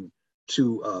to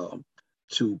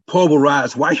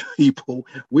pulverize white people.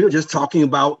 We were just talking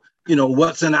about, you know,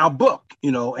 what's in our book,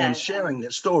 you know, and sharing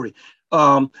that story.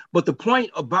 But the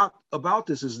point about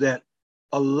this is that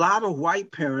a lot of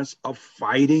white parents are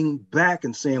fighting back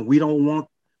and saying, we don't want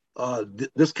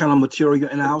this kind of material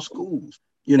in our schools,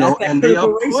 you know, and they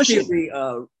are pushing.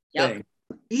 Thing.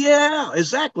 Yeah,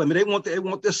 exactly. I mean, they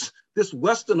want this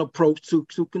Western approach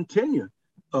to continue.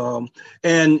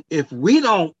 And if we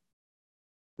don't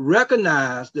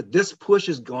recognize that this push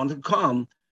is going to come,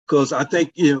 because I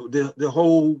think, you know, the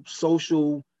whole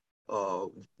social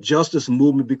justice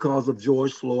movement, because of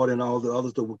George Floyd and all the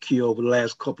others that were killed over the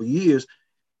last couple of years,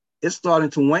 it's starting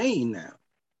to wane now.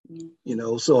 You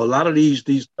know, so a lot of these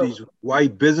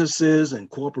white businesses and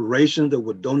corporations that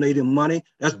were donating money,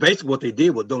 that's basically what they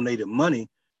did, was donated money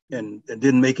and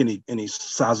didn't make any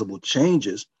sizable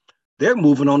changes. They're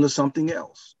moving on to something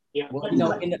else. Yeah. Well,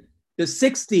 no, in the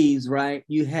 60s, right,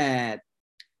 you had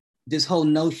this whole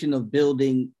notion of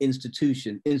building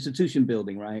institution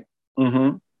building, right?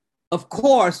 Mm-hmm. Of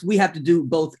course, we have to do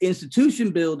both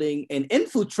institution building and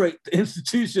infiltrate the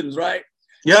institutions, right?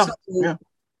 Yeah. So,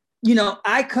 you know,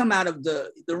 I come out of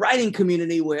the writing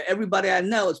community where everybody I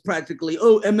know is practically,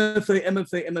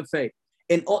 MFA.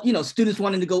 And, all, you know, students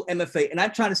wanting to go MFA. And I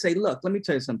try to say, look, let me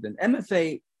tell you something.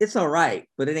 MFA, it's all right,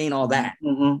 but it ain't all that.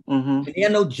 Mm-hmm, mm-hmm. And there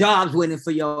are no jobs waiting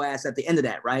for your ass at the end of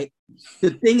that, right? The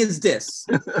thing is this.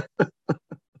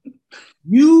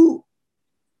 You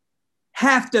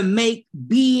have to make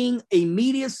being a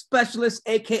media specialist,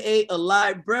 AKA a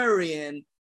librarian,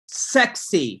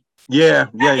 sexy. Yeah,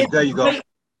 there you go.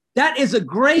 That is a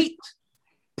great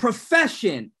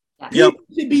profession. You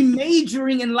should be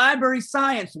majoring in library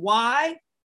science. Why?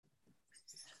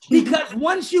 Because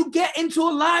once you get into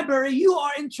a library, you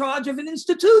are in charge of an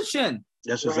institution.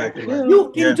 That's exactly right.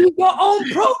 You can do your own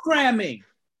programming.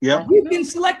 Yeah. You can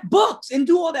select books and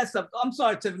do all that stuff. I'm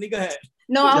sorry, Tiffany, go ahead.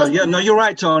 No, you're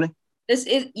right, Tony.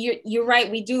 You're right.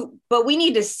 We do, but we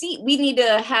need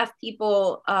to have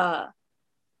people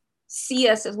see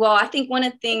us as well. I think one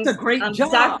of the things, that's a great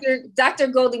job. Dr.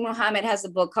 Goldie Mohammed has a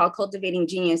book called Cultivating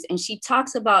Genius, and she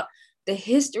talks about the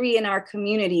history in our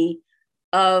community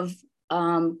of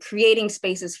creating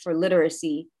spaces for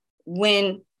literacy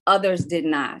when others did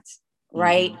not,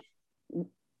 right?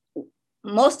 Mm-hmm.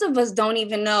 Most of us don't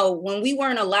even know, when we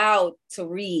weren't allowed to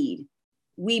read,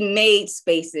 we made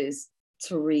spaces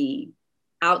to read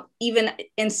out, even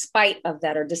in spite of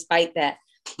that or despite that.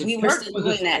 We were still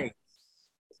doing that.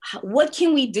 What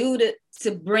can we do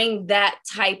to bring that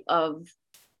type of,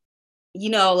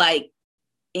 you know, like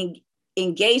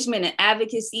engagement and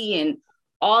advocacy and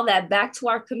all that back to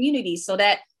our community, so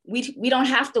that we don't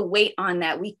have to wait on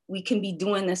that. We can be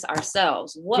doing this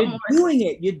ourselves. You're doing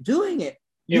it.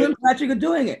 You and Patrick are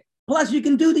doing it. Plus, you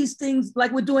can do these things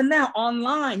like we're doing now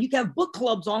online. You can have book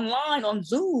clubs online on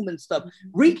Zoom and stuff.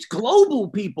 Reach global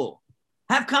people.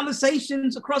 Have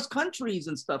conversations across countries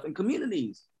and stuff and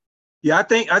communities. Yeah, I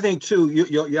think too,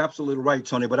 you're absolutely right,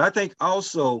 Tony. But I think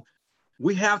also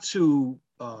we have to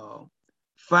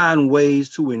find ways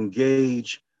to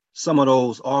engage some of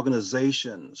those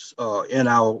organizations in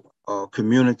our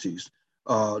communities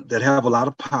that have a lot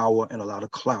of power and a lot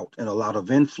of clout and a lot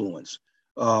of influence.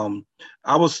 I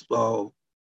was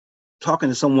talking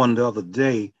to someone the other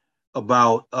day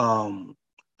about the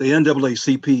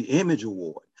NAACP Image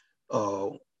Award.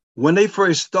 When they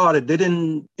first started, they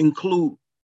didn't include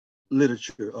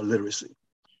literature or literacy.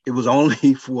 It was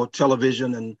only for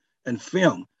television and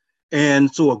film.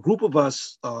 And so a group of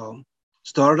us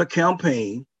started a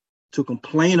campaign to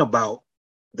complain about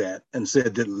that and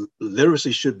said that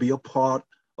literacy should be a part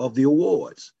of the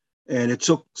awards. And it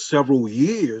took several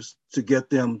years to get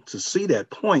them to see that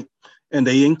point, and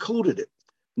they included it.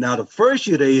 Now, the first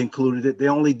year they included it, they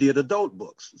only did adult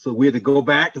books. So we had to go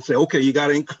back and say, okay, you got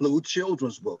to include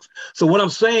children's books. So what I'm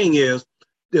saying is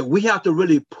that we have to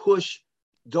really push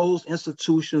those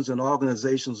institutions and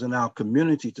organizations in our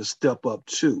community to step up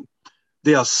too.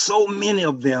 There are so many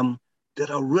of them that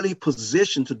are really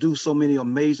positioned to do so many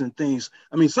amazing things.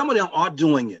 I mean, some of them are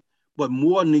doing it, but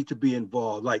more need to be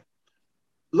involved. Like,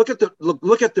 look at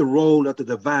the role that the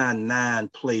Divine Nine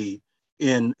played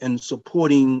in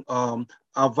supporting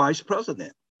our vice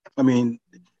president. I mean,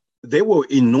 they were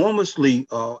enormously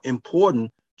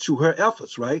important to her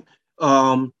efforts, right?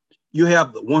 You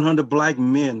have 100 Black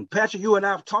men. Patrick, you and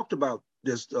I have talked about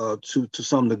this to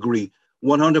some degree.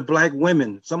 100 Black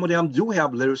women. Some of them do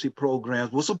have literacy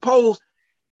programs. Well, suppose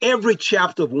every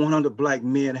chapter of 100 Black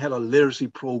men had a literacy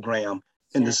program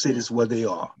in the cities where they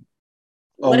are.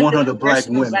 Or 100 Black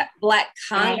women. Black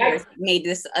Congress made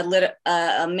this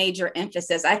a major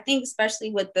emphasis. I think especially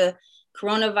with the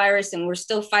coronavirus, and we're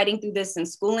still fighting through this in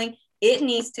schooling, it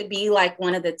needs to be like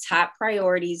one of the top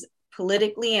priorities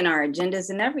politically in our agendas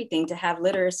and everything to have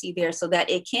literacy there so that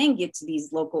it can get to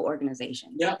these local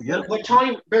organizations. Yeah. What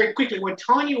Tanya, very quickly, what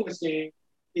Tanya was saying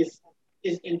is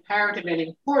imperative and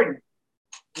important.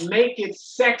 Make it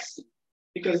sexy,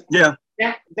 because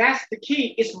that's the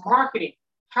key. It's marketing.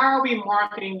 How are we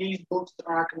marketing these books to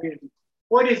our community?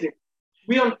 What is it?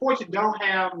 We unfortunately don't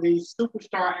have these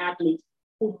superstar athletes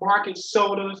who market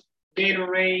sodas,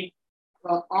 Gatorade,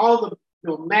 all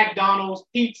the McDonald's,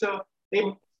 pizza. They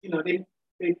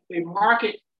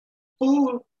market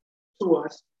food to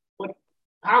us, but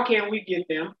how can we get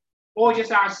them, or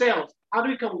just ourselves? How do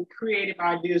we come with creative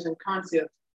ideas and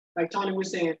concepts, like Tony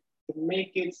was saying, to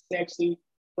make it sexy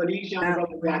for these young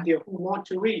brothers out there who want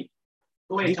to read?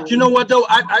 Go ahead, Tony. You know what though?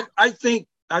 I think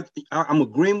I'm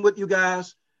agreeing with you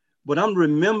guys, but I'm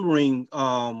remembering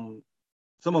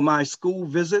some of my school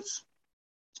visits,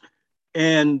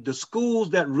 and the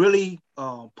schools that really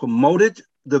promoted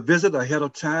the visit ahead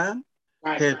of time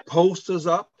had posters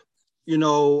up, made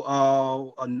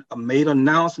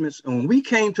announcements. And when we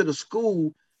came to the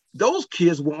school, those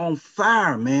kids were on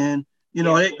fire, man. They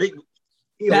wanted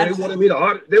me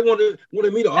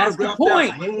to autograph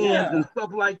their hands and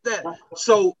stuff like that.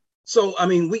 So I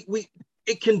mean, we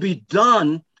it can be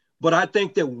done, but I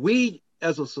think that we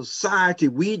as a society,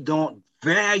 we don't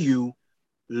value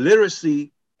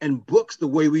literacy and books the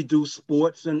way we do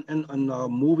sports and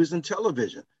movies and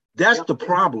television. That's the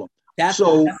problem. That's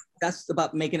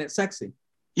about making it sexy.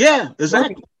 Yeah,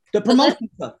 exactly. The promotion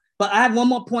stuff. But I have one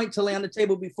more point to lay on the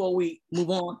table before we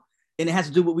move on, and it has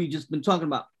to do with what we've just been talking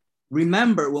about.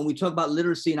 Remember, when we talk about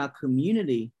literacy in our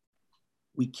community,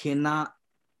 we cannot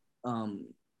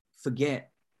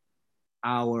forget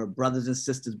our brothers and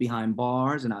sisters behind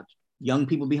bars and our young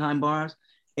people behind bars.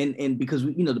 And because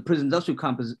the prison industrial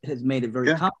complex has made it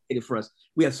very complicated for us.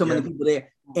 We have so many people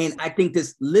there. And I think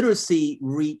this literacy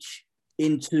reach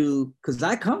into, because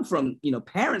I come from,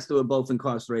 parents that were both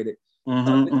incarcerated,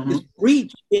 this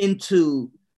reach into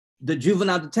the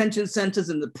juvenile detention centers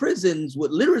and the prisons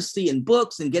with literacy and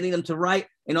books and getting them to write,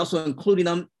 and also including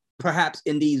them perhaps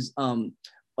in these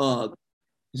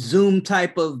Zoom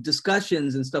type of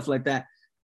discussions and stuff like that.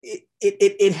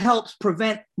 It helps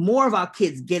prevent more of our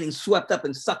kids getting swept up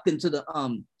and sucked into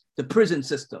the prison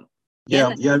system.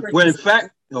 Well, in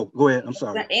fact, go ahead. I'm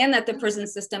sorry. And that the prison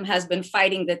system has been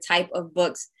fighting the type of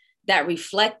books that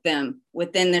reflect them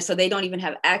within there, so they don't even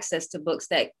have access to books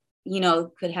that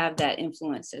could have that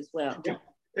influence as well. Yeah.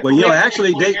 Well,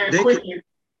 actually, they quickly,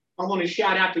 I want to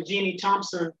shout out to Jeannie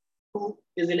Thompson, who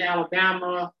is in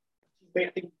Alabama,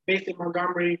 based in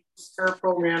Montgomery. Her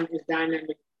program is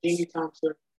dynamic. Jeannie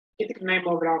Thompson. I can't think of the name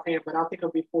of it offhand, but I'll think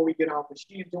of it before we get off. But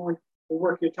she's doing the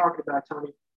work you're talking about,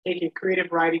 Tony, taking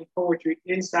creative writing, poetry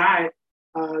inside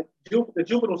the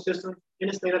juvenile system in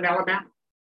the state of Alabama.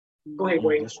 Go ahead,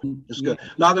 Wade. That's good.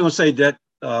 Now I'm going to say that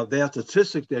there are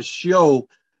statistics that show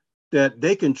that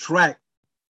they can track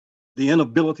the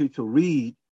inability to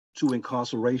read to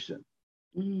incarceration.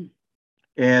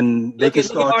 And they can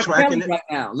start tracking it right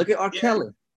now. Look at R. Kelly.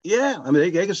 Yeah, I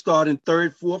mean, they can start in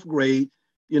third, fourth grade,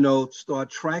 start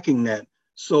tracking that.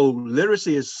 So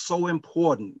literacy is so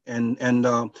important, and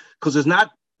because it's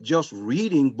not just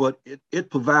reading, but it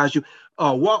provides you.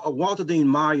 Walter Dean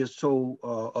Myers told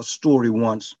a story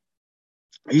once.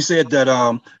 He said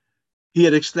that he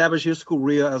had established his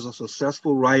career as a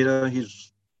successful writer.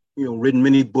 He's written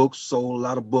many books, sold a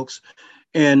lot of books,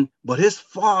 but his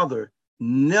father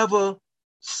never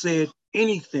said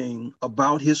anything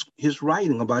about his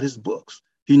writing, about his books.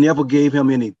 He never gave him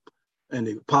any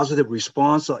positive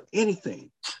response or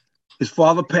anything. His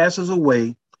father passes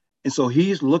away, and so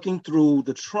he's looking through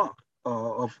the trunk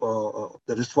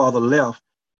that his father left,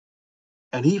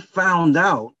 and he found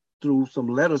out through some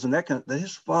letters and that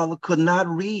his father could not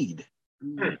read,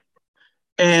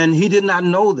 and he did not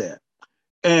know that.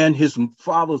 And his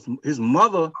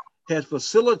mother had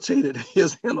facilitated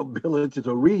his inability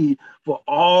to read for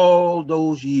all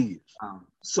those years.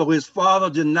 So his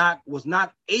father was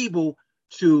not able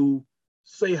to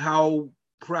say how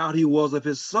proud he was of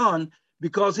his son,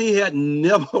 because he had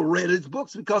never read his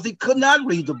books, because he could not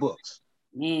read the books.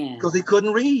 Man. Because he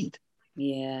couldn't read.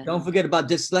 Yeah. Don't forget about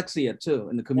dyslexia too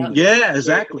in the community. Yeah,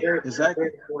 exactly. Exactly.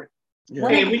 Yeah.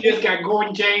 Hey, we just got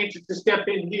Gordon James to step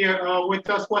in here with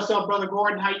us. What's up, brother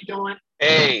Gordon? How you doing?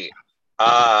 Hey,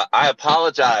 I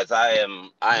apologize. I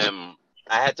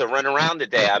had to run around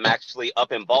today. I'm actually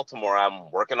up in Baltimore.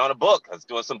 I'm working on a book. I was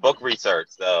doing some book research.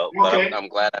 So, okay. But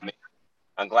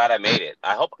I'm glad I made it.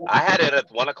 I hope I had it at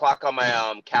 1:00 on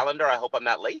my calendar. I hope I'm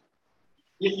not late.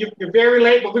 You're very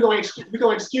late, but we're going to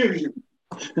excuse you.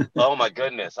 Oh my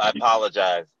goodness! I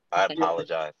apologize.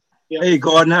 Yeah. Hey,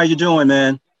 Gordon, how you doing,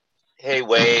 man? Hey,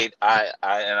 Wade.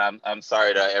 I'm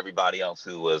sorry to everybody else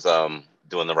who was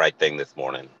doing the right thing this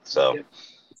morning. So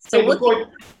hey,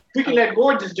 we can let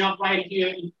Gordon just jump right here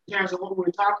in terms of what we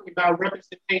were talking about,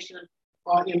 representation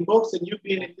in books, and you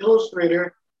being an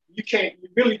illustrator. You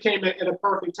really came at a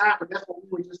perfect time, but that's what we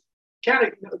were just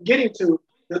kind of getting to,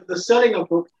 the selling of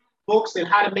books and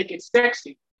how to make it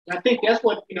sexy. And I think that's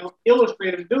what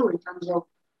illustrators do in terms of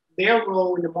their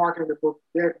role in the market of the book.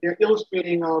 They're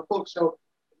illustrating books. So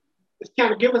just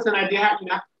kind of give us an idea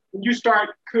how, when you start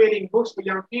creating books for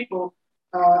young people,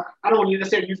 I don't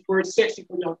necessarily use the word sexy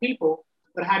for young people,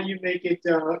 but how do you make it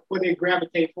where they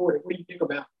gravitate toward it? What do you think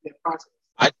about that process?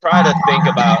 I try to think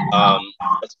about,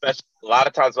 especially a lot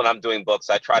of times when I'm doing books,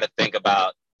 I try to think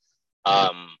about,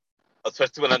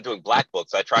 especially when I'm doing Black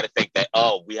books, I try to think that,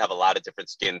 we have a lot of different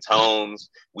skin tones.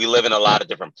 We live in a lot of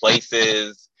different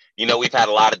places. We've had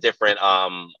a lot of different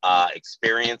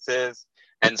experiences.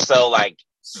 And so like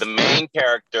the main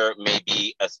character may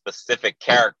be a specific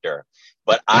character,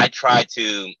 but I try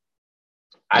to,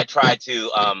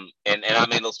 and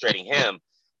I'm illustrating him,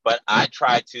 but I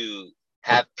try to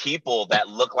have people that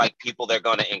look like people they're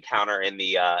going to encounter in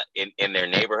the in their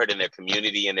neighborhood, in their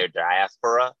community, in their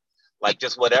diaspora. Like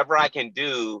just whatever I can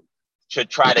do to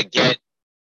try to get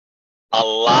a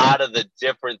lot of the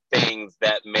different things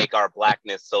that make our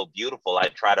Blackness so beautiful. I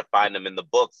try to find them in the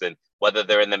books, and whether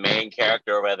they're in the main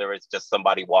character or whether it's just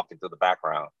somebody walking through the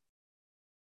background.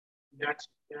 Yeah,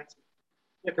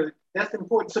 that's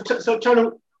important. So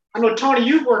Tony, I know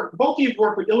Tony, both of you've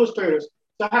worked with illustrators.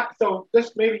 So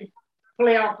just maybe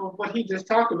play off of what he just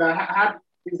talked about. How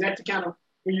is that the kind of,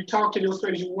 when you talk to the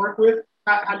illustrators you work with,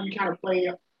 how do you kind of play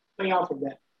off of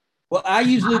that? Well, I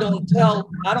usually don't tell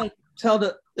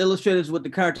the illustrators what the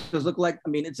characters look like. I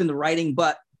mean, it's in the writing,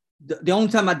 but the only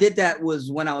time I did that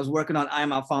was when I was working on I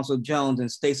Am Alfonso Jones,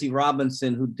 and Stacey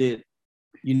Robinson, who did,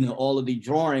 all of the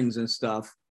drawings and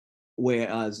stuff,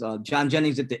 whereas John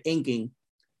Jennings did the inking.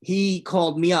 He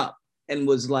called me up and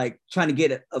was like trying to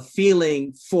get a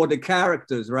feeling for the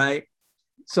characters, right?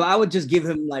 So I would just give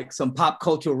him like some pop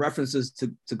cultural references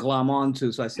to glom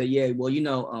onto. So I say, yeah, well,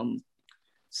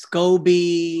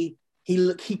 Scobie,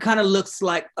 he kind of looks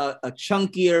like a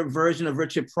chunkier version of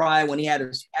Richard Pryor when he had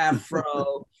his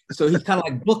afro. So he's kind of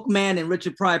like Bookman and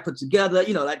Richard Pryor put together,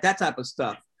 like that type of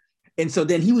stuff. And so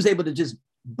then he was able to just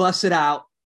bust it out,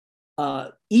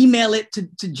 email it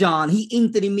to John. He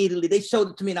inked it immediately. They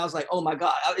showed it to me and I was like, oh my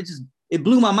God, it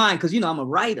blew my mind because, I'm a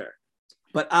writer.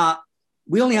 But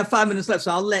we only have 5 minutes left.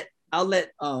 So I'll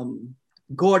let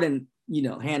Gordon,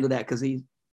 handle that because he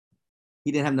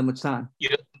didn't have that much time.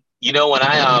 When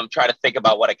I try to think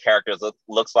about what a character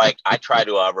looks like, I try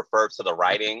to refer to the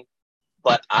writing.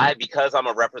 But because I'm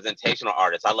a representational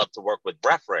artist, I love to work with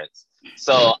reference.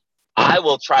 So I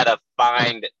will try to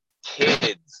find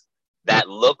kids that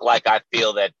look like I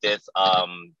feel that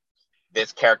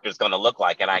this character is going to look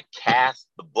like, and I cast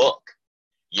the book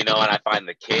you know, and I find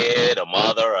the kid, a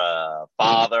mother, a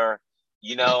father,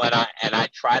 you know, and I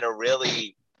try to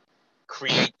really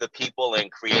create the people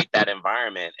and create that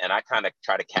environment. And I kind of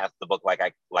try to cast the book like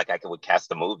I would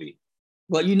cast a movie.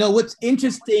 Well, you know what's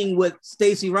interesting with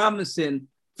Stacey Robinson,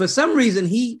 for some reason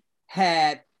he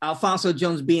had Alfonso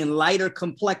Jones being lighter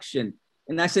complexion.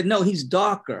 And I said, no, he's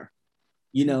darker,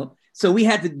 you know? So we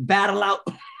had to battle out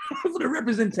for the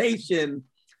representation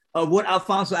of what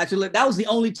Alfonso actually looked. That was the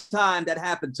only time that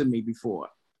happened to me before.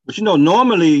 But you know,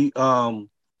 normally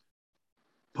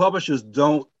publishers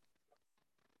don't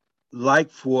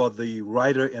like for the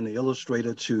writer and the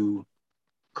illustrator to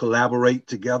collaborate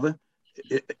together.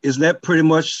 Isn't that pretty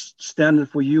much standard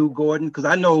for you, Gordon? Because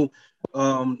I know,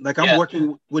 like I'm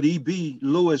working with E.B.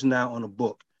 Lewis now on a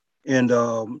book, and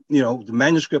you know, the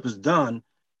manuscript is done,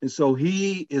 and so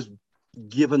he is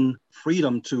given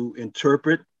freedom to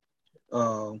interpret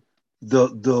the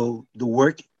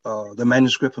work, the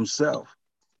manuscript himself.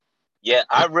 Yeah,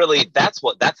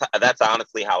 that's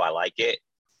honestly how I like it.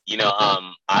 You know,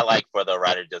 I like for the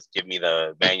writer to just give me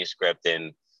the manuscript,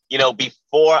 and, you know,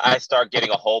 before I start getting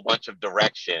a whole bunch of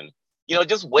direction, you know,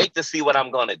 just wait to see what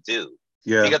I'm going to do.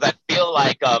 Yeah. Because I feel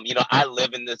like, you know, I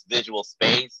live in this visual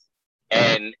space,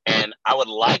 and I would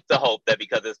like to hope that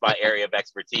because it's my area of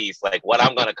expertise, like what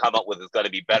I'm going to come up with is going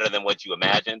to be better than what you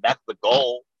imagine. That's the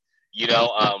goal, you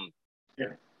know.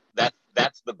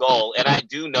 That's the goal, and I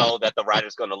do know that the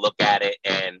writer's going to look at it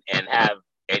and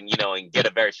you know, and get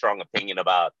a very strong opinion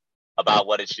about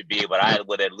what it should be. But I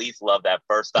would at least love that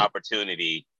first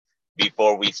opportunity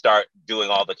before we start doing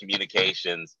all the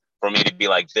communications for me to be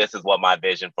like, this is what my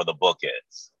vision for the book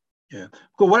is. Yeah.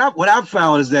 Well, what I've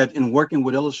found is that in working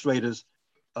with illustrators,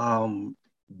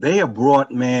 they have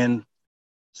brought, man,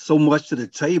 so much to the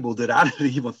table that I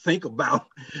didn't even think about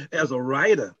as a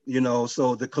writer, you know.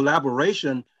 So the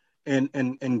collaboration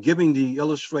and giving the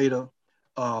illustrator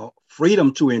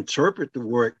freedom to interpret the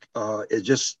work is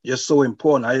just so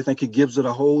important. I think it gives it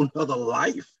a whole other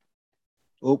life.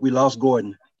 Oh, we lost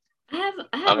Gordon. I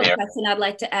have a question I'd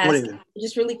like to ask,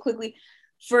 just really quickly.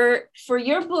 For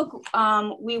your book,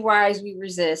 We Rise, We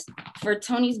Resist, for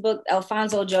Tony's book,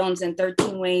 Alfonso Jones and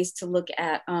 13 Ways to Look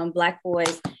at Black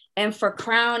Boys, and for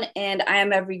Crown and I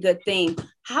Am Every Good Thing,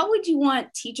 how would you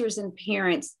want teachers and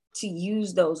parents to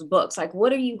use those books? Like,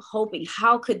 what are you hoping?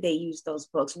 How could they use those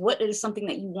books? What is something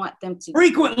that you want them to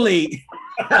frequently?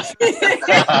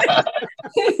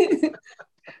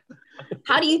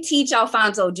 How do you teach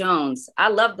Alfonso Jones? I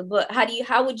love the book.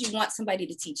 How would you want somebody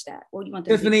to teach that? What do you want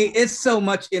them Tiffany, to do? it's so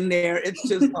much in there. It's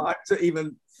just hard to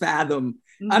even fathom.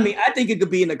 Mm-hmm. I mean, I think it could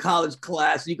be in a college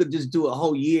class. You could just do a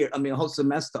whole year, a whole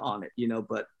semester on it, you know,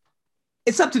 but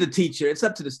it's up to the teacher. It's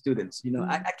up to the students. You know,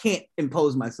 Mm-hmm. I can't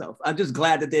impose myself. I'm just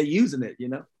glad that they're using it, you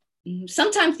know? Mm-hmm.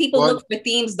 Sometimes people look for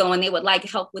themes though, and they would like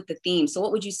help with the theme. So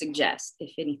what would you suggest,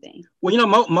 if anything? Well, you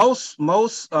know,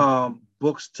 most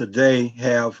books today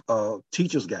have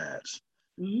teacher's guides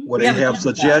where they have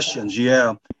suggestions.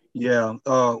 Yeah.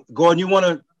 Gordon, you want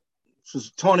to,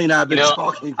 since Tony and I have been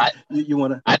talking, you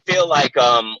want to? I feel like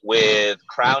with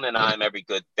Crown and I'm Every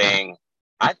Good Thing,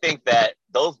 I think that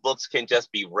those books can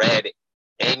just be read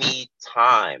any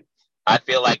time. I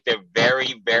feel like they're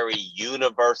very, very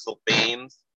universal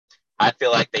themes. I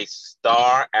feel like they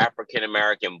star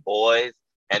African-American boys,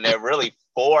 and they're really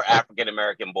for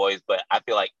African-American boys, but I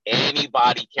feel like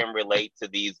anybody can relate to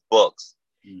these books.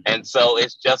 Mm-hmm. And so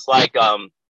it's just like,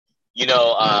 you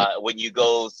know, when you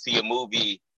go see a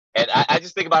movie, and I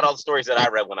just think about all the stories that I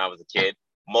read when I was a kid.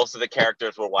 Most of the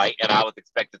characters were white, and I was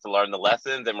expected to learn the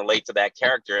lessons and relate to that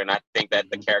character. And I think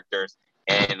that the characters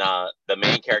and the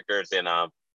main characters in I'm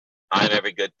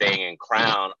Every Good Thing and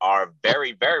Crown are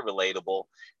very, very relatable.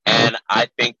 And I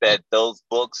think that those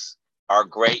books are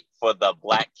great for the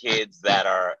Black kids that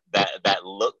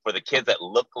look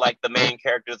like the main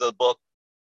characters of the book,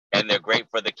 and they're great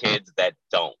for the kids that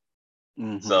don't.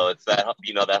 Mm-hmm. So it's that,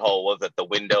 you know, that whole, was it the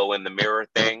window in the mirror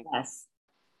thing? Yes.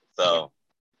 So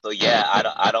yeah,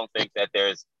 I don't think that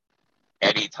there's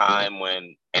any time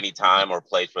or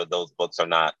place where those books are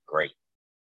not great.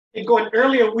 And going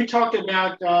earlier, we talked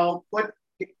about what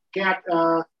got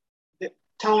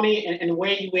Tony and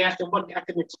Wade. We asked him what got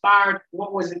them inspired.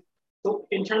 What was it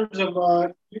in terms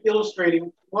of you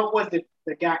illustrating? What was it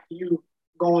that got you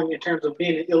going in terms of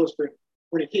being an illustrator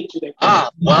when it hit you?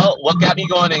 Well, what got me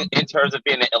going in terms of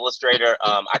being an illustrator?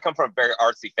 I come from a very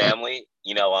artsy family.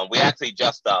 You know, we actually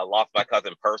just lost my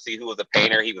cousin Percy, who was a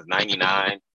painter. He was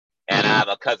 99, and I have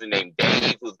a cousin named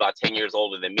Dave, who's about 10 years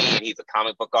older than me, and he's a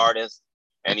comic book artist.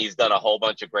 And he's done a whole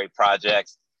bunch of great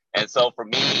projects. And so for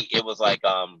me, it was like,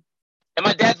 and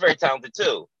my dad's very talented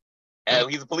too.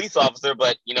 he's a police officer,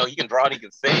 but you know, he can draw and he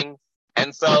can sing.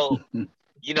 And so,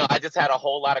 you know, I just had a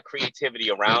whole lot of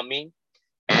creativity around me.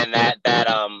 And that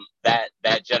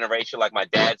generation, like my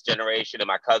dad's generation and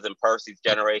my cousin Percy's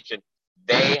generation,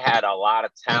 they had a lot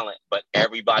of talent, but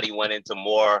everybody went into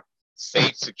more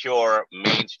safe, secure,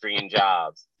 mainstream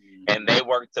jobs. And they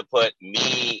worked to put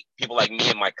people like me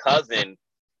and my cousin,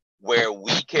 where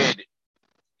we could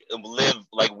live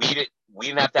like we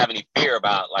didn't have to have any fear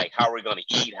about like how we're going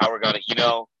to eat, how we're going to, you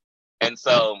know. And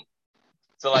so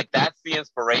like that's the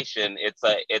inspiration. It's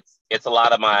a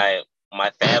lot of my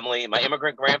family, my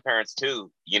immigrant grandparents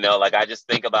too, you know. Like I just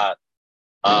think about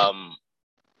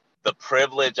the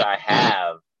privilege I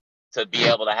have to be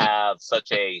able to have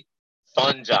such a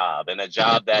fun job and a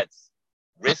job that's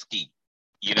risky,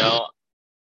 you know.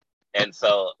 And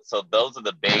so those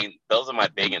are my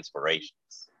big inspirations.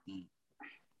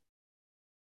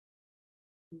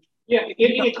 Yeah,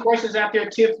 any questions out there,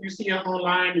 Tiff, you see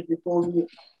online before we...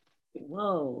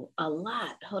 Whoa, a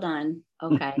lot. Hold on.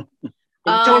 Okay.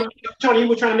 Tony, you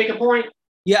were trying to make a point?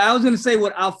 Yeah, I was going to say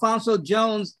with Alfonso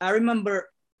Jones, I remember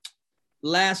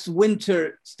last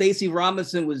winter, Stacey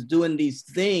Robinson was doing these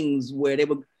things where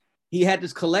he had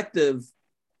this collective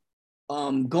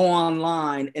go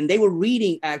online, and they were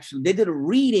reading, actually, they did a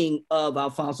reading of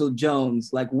Alfonso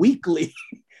Jones, like weekly.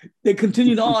 They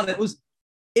continued on.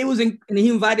 And he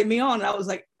invited me on, and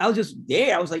I was just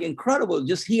there. I was like, incredible,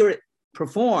 just hear it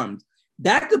performed.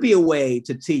 That could be a way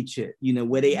to teach it, you know,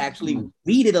 where they actually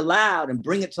read it aloud and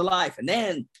bring it to life and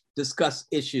then discuss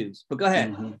issues. But go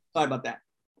ahead. Sorry about that.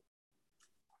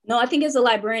 No, I think as a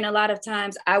librarian, a lot of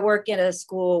times I work at a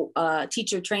school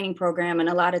teacher training program, and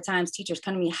a lot of times teachers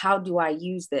come to me, how do I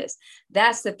use this?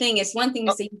 That's the thing. It's one thing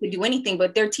to say you could do anything,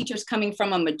 but they're teachers coming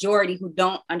from a majority who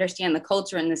don't understand the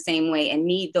culture in the same way and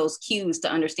need those cues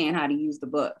to understand how to use the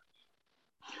book.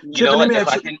 You know what?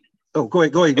 Go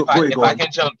ahead. If I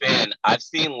can jump in, I've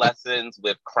seen lessons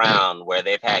with Crown where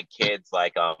they've had kids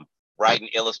like write and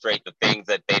illustrate the things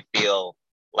that they feel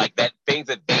like, that things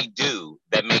that they do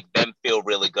that make them feel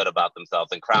really good about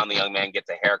themselves. And Crown, the young man, gets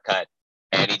a haircut,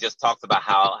 and he just talks about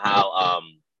how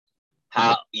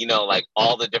you know, like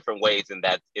all the different ways and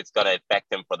that it's going to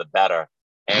affect him for the better.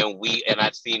 And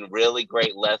I've seen really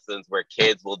great lessons where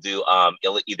kids will do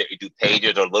either do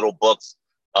pages or little books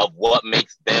of what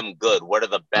makes them good. What are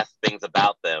the best things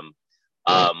about them?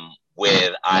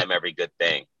 With I'm Every Good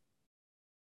Thing.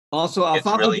 Also, it's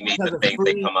really neat the things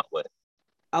they come up with.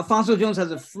 Alfonso Jones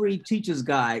has a free teacher's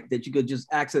guide that you could just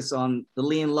access on the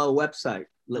Lee and Low website,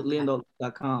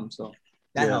 leandlow.com. So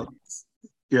that helps.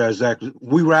 Yeah, exactly.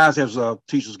 We Rise has a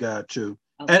teacher's guide too,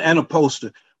 and a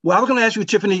poster. Well, I was going to ask you,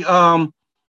 Tiffany,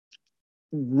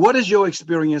 what is your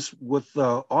experience with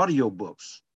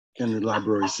audiobooks in the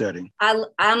library setting?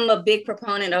 I'm a big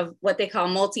proponent of what they call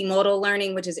multimodal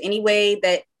learning, which is any way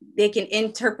that they can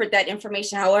interpret that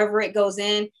information, however it goes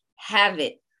in, have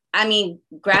it. I mean,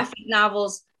 graphic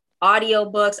novels,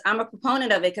 audiobooks, I'm a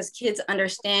proponent of it because kids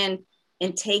understand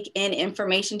and take in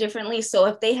information differently. So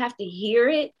if they have to hear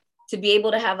it to be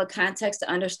able to have a context to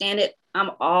understand it,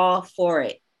 I'm all for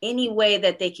it. Any way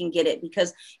that they can get it,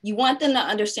 because you want them to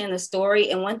understand the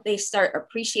story. And once they start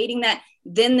appreciating that,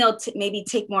 then they'll maybe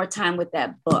take more time with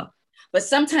that book. But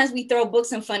sometimes we throw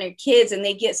books in front of kids and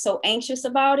they get so anxious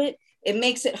about it, it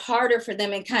makes it harder for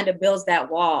them and kind of builds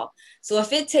that wall. So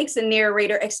if it takes a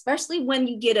narrator, especially when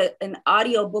you get an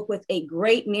audio book with a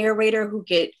great narrator who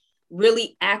could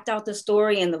really act out the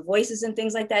story and the voices and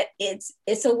things like that,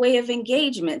 it's a way of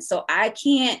engagement. So I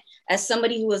can't, as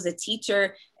somebody who is a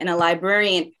teacher and a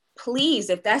librarian,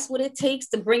 please, if that's what it takes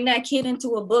to bring that kid into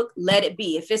a book, let it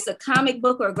be. If it's a comic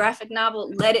book or a graphic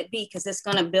novel, let it be, because it's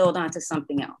going to build onto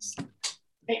something else.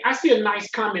 Hey, I see a nice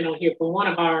comment on here from one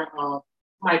of our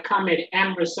my comment,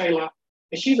 Amber Saylor,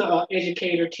 and she's an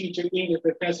educator, teacher, English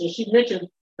professor. She mentioned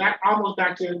almost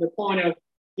back to the point of,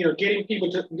 you know, getting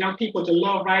young people to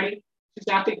love writing. She's,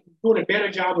 I think, doing a better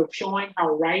job of showing how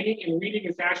writing and reading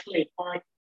is actually a part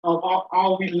of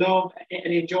all we love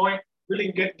and enjoy.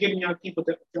 Really getting young people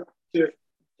to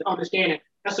understand it.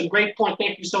 That's a great point.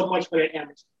 Thank you so much for that,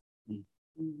 Amber.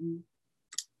 Mm-hmm.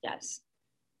 Yes.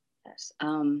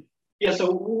 Yeah.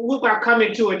 So we're about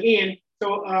coming to an end.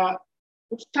 So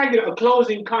let's try to get a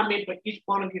closing comment for each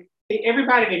one of you. Hey,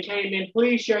 everybody that came in,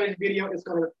 please share this video. It's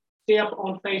going to stay up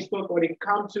on Facebook, or they can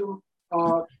come to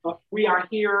We Are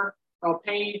Here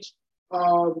page.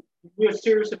 We're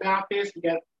serious about this. We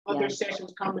got other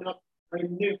sessions coming up in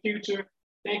the near future.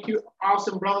 Thank you,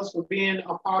 Awesome Brothers, for being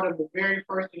a part of the very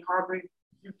first in Harvard.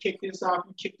 You kicked this off.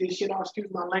 You kicked this shit off. Excuse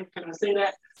my language. Can I say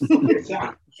that?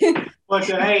 But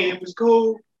hey, it was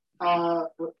cool.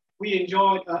 We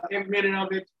enjoyed every minute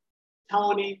of it.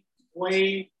 Tony,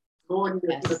 Wade, Gordon,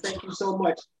 thank you so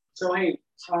much. So, hey,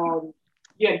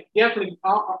 yeah, definitely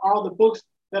all the books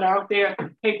that are out there.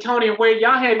 Hey, Tony and Wade,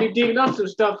 y'all had me digging up some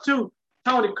stuff too.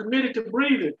 Tony, Committed to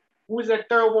Breathing, who is at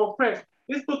Third World Press.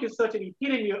 This book is such an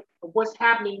epitome of what's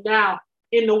happening now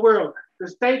in the world. The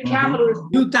state capitol is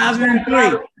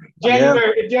 2003.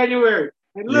 January.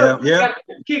 And look,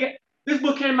 this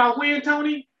book came out when,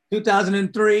 Tony?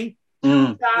 2003.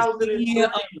 2003.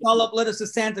 Call Up Letters to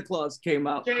Santa Claus came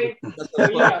out. Okay. So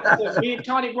me and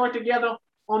Tony worked together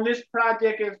on this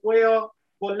project as well.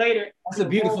 Well, later. That's a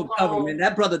beautiful cover, man.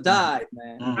 That brother died,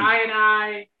 man.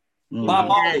 I. Bob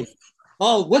Marley.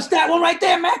 Oh, what's that one right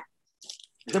there, man?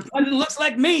 The president looks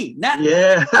like me. Not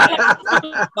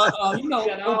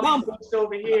Obama.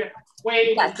 Over here.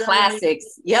 Wade, got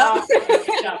classics. Yep.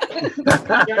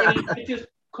 It's just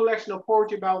collection of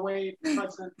poetry by Wade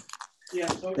Hudson. Yeah.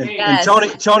 So,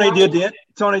 and Tony did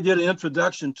the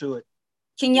introduction to it.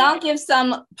 Can y'all give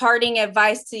some parting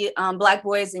advice to Black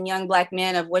boys and young Black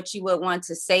men of what you would want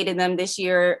to say to them this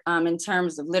year in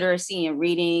terms of literacy and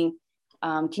reading?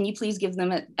 Can you please give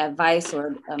them advice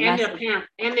or their parents?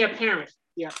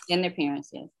 Yeah. And their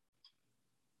parents, yes.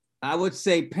 I would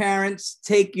say parents,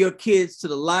 take your kids to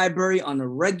the library on a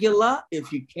regular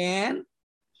if you can.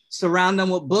 Surround them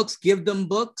with books, give them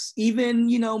books, even,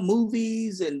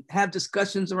 movies, and have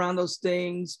discussions around those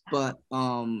things. But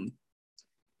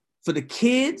for the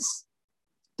kids,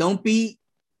 don't be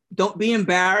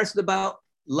embarrassed about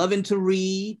loving to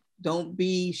read. Don't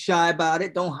be shy about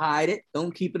it. Don't hide it.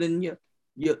 Don't keep it in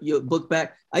your book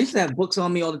bag. I used to have books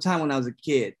on me all the time when I was a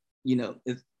kid.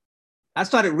 I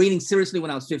started reading seriously when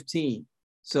I was 15.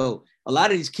 So a lot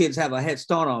of these kids have a head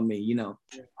start on me.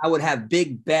 I would have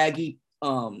big baggy,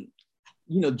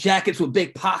 jackets with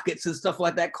big pockets and stuff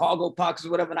like that, cargo pockets or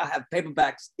whatever. And I have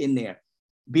paperbacks in there.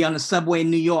 Be on the subway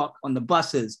in New York, on the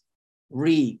buses,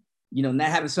 read, not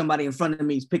having somebody in front of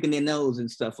me picking their nose and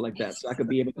stuff like that. So I could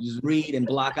be able to just read and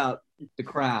block out the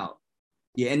crowd.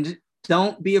 Yeah, and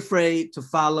don't be afraid to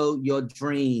follow your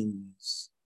dreams.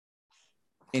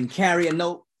 And carry a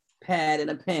notepad and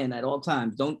a pen at all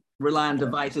times. Don't rely on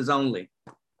devices only.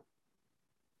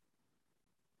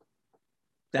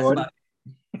 That's about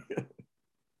it.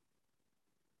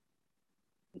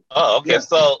 Oh, okay.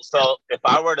 So if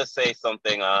I were to say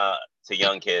something to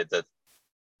young kids,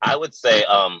 I would say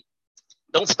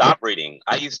don't stop reading.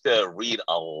 I used to read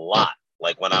a lot,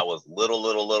 like when I was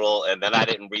little, and then I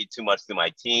didn't read too much through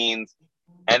my teens.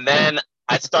 And then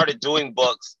I started doing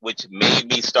books, which made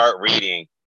me start reading.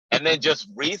 And then just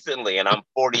recently, and I'm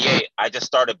 48, I just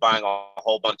started buying a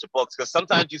whole bunch of books because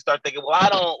sometimes you start thinking, well, I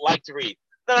don't like to read.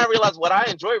 Then I realized what I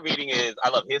enjoy reading is I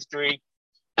love history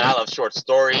and I love short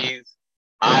stories.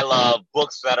 I love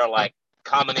books that are like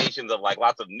combinations of like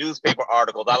lots of newspaper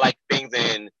articles. I like things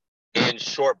in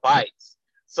short bites.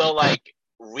 So like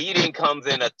reading comes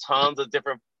in tons of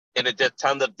different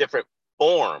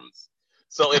forms.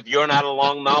 So if you're not a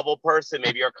long novel person,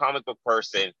 maybe you're a comic book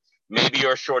person, maybe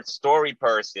you're a short story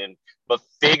person, but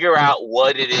figure out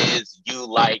what it is you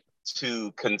like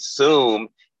to consume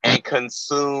and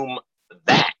consume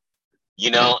that,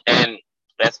 and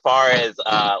as far as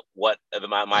what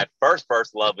my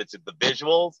first love, which is the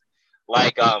visuals,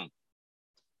 like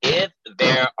if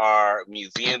there are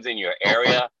museums in your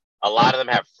area, a lot of them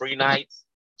have free nights,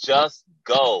 just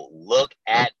go look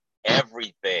at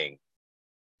everything.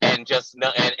 And just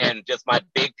know, and just my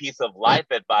big piece of life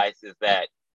advice is that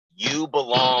you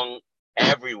belong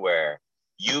everywhere.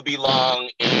 You belong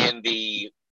in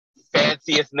the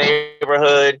fanciest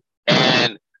neighborhood,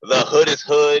 and the hood is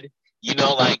hood.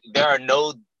 Like there are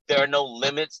no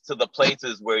limits to the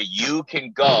places where you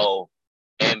can go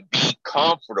and be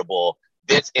comfortable.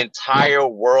 This entire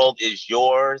world is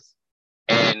yours,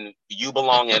 and you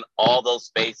belong in all those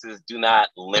spaces. Do not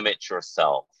limit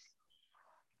yourself.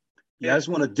 Yeah, I just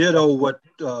want to ditto what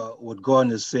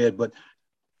Gordon has said, but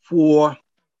for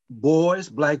boys,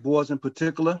 Black boys in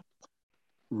particular,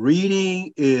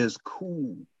 reading is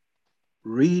cool.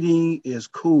 Reading is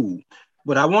cool.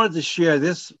 But I wanted to share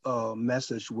this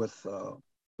message with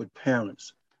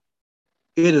parents.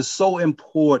 It is so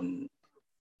important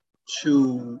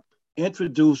to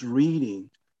introduce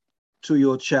reading to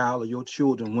your child or your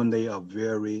children when they are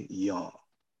very young.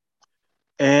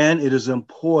 And it is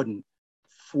important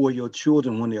for your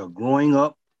children when they are growing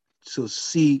up to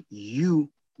see you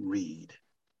read,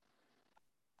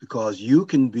 because you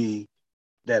can be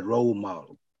that role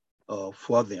model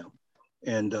for them.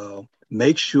 And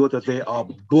make sure that there are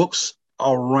books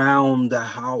around the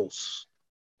house.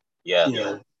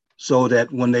 Yeah. So that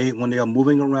when they are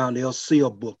moving around, they'll see a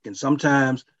book. And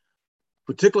sometimes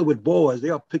particularly with boys,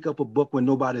 they'll pick up a book when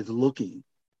nobody's looking,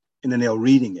 and then they're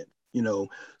reading it, you know.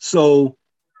 So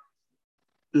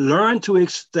learn to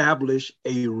establish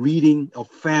a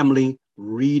family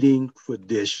reading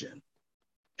tradition,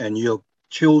 and your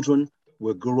children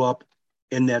will grow up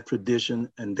in that tradition,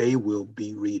 and they will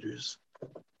be readers.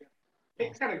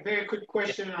 I got a very quick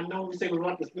question. I know we say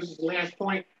this is the last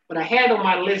point, but I had on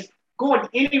my list, Gordon,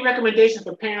 any recommendations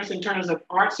for parents in terms of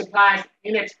art supplies,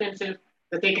 inexpensive,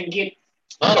 that they can get?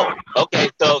 Oh, okay.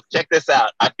 So check this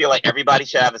out. I feel like everybody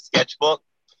should have a sketchbook,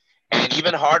 and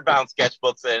even hardbound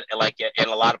sketchbooks, in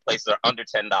a lot of places are under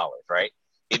 $10, right?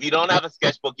 If you don't have a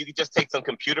sketchbook, you can just take some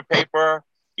computer paper,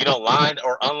 lined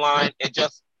or unlined, and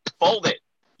just fold it.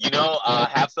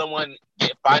 Have someone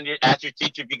ask your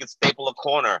teacher if you can staple a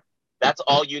corner. That's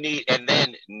all you need. And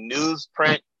then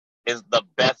newsprint is the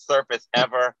best surface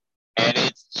ever. And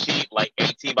it's cheap, like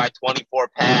 18 by 24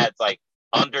 pads, like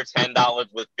under $10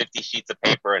 with 50 sheets of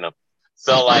paper in them.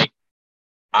 So like,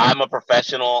 I'm a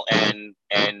professional, and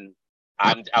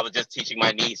I was just teaching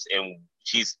my niece, and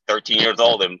she's 13 years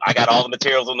old, and I got all the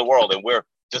materials in the world, and we're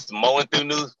just mowing through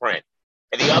newsprint.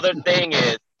 And the other thing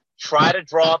is, try to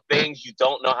draw things you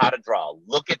don't know how to draw.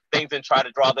 Look at things and try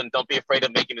to draw them. Don't be afraid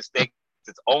of making mistakes.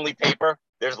 It's only paper.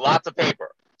 There's lots of paper.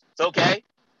 It's okay.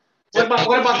 What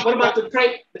about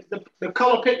the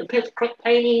color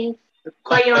painting, the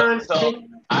crayons? So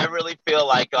I really feel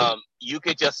like you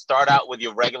could just start out with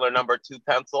your regular number 2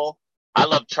 pencil. I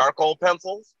love charcoal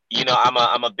pencils.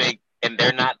 I'm a big, and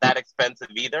they're not that expensive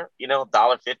either.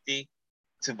 $1.50,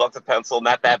 $2 a pencil,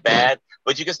 not that bad.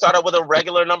 But you can start out with a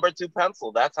regular number 2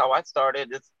 pencil. That's how I started.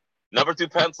 It's number 2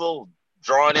 pencil,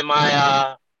 drawing in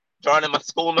my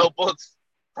school notebooks,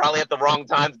 probably at the wrong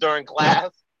times during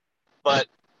class. But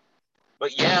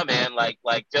yeah, man, like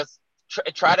just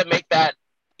try to make that,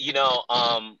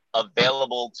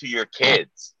 available to your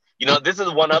kids. This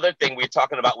is one other thing we're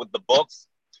talking about with the books,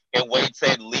 and Wade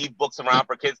said leave books around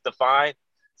for kids to find.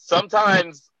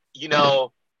 Sometimes,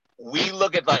 we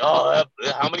look at like, oh,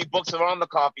 how many books are on the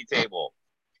coffee table?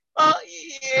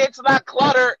 It's not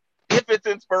clutter if it's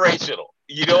inspirational.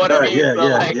 You know what I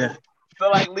mean? So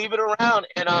like leave it around.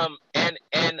 And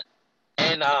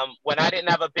when I didn't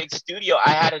have a big studio,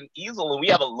 I had an easel, and we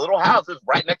have a little house. It's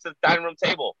right next to the dining room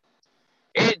table.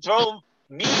 It drove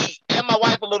me and my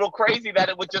wife a little crazy that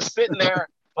it was just sitting there,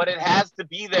 but it has to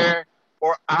be there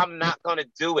or I'm not going to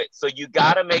do it. So you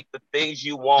got to make the things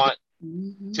you want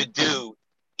to do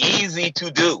easy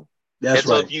to do. That's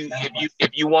right. So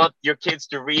if you want your kids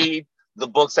to read, the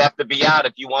books have to be out.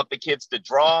 If you want the kids to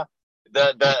draw,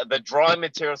 the drawing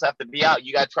materials have to be out.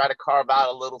 You got to try to carve out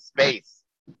a little space,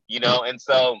 and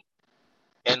so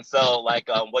like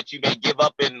what you may give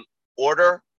up in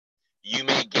order, you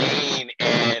may gain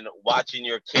in watching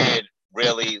your kid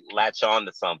really latch on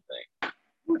to something.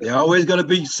 There are always going to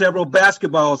be several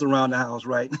basketballs around the house,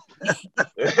 right?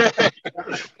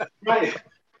 Right.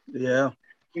 Yeah.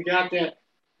 You got that.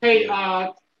 Hey,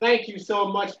 thank you so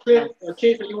much. Cliff,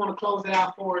 Kiefer, you want to close it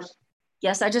out for us?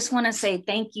 Yes, I just want to say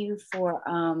thank you for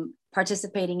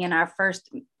participating in our first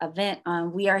event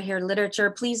on We Are Here Literature.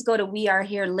 Please go to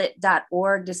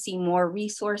weareherelit.org to see more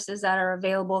resources that are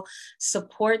available.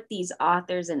 Support these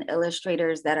authors and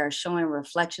illustrators that are showing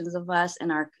reflections of us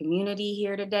in our community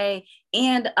here today,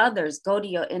 and others. Go to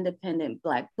your independent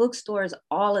Black bookstores,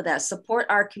 all of that. Support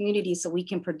our community so we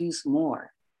can produce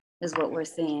more, is what we're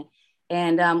saying.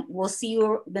 And we'll see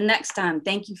you the next time.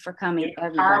 Thank you for coming,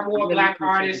 everybody. Hire more Black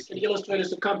artists and illustrators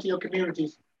to come to your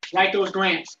communities. Write those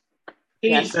grants.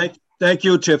 Yes. Thank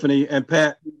you, Tiffany and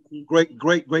Pat. Great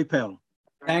panel.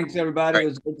 Thanks, everybody. It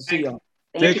was good to see y'all.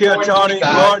 Take care, Tony.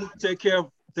 Gordon. Take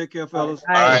care, fellas.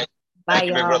 All right. Bye, Thank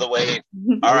you, big brother Wade.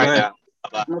 All right, now.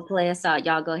 Bye-bye. We'll play us out.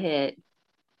 Y'all go ahead.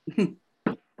 All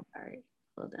right.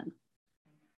 Well done.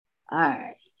 All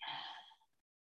right.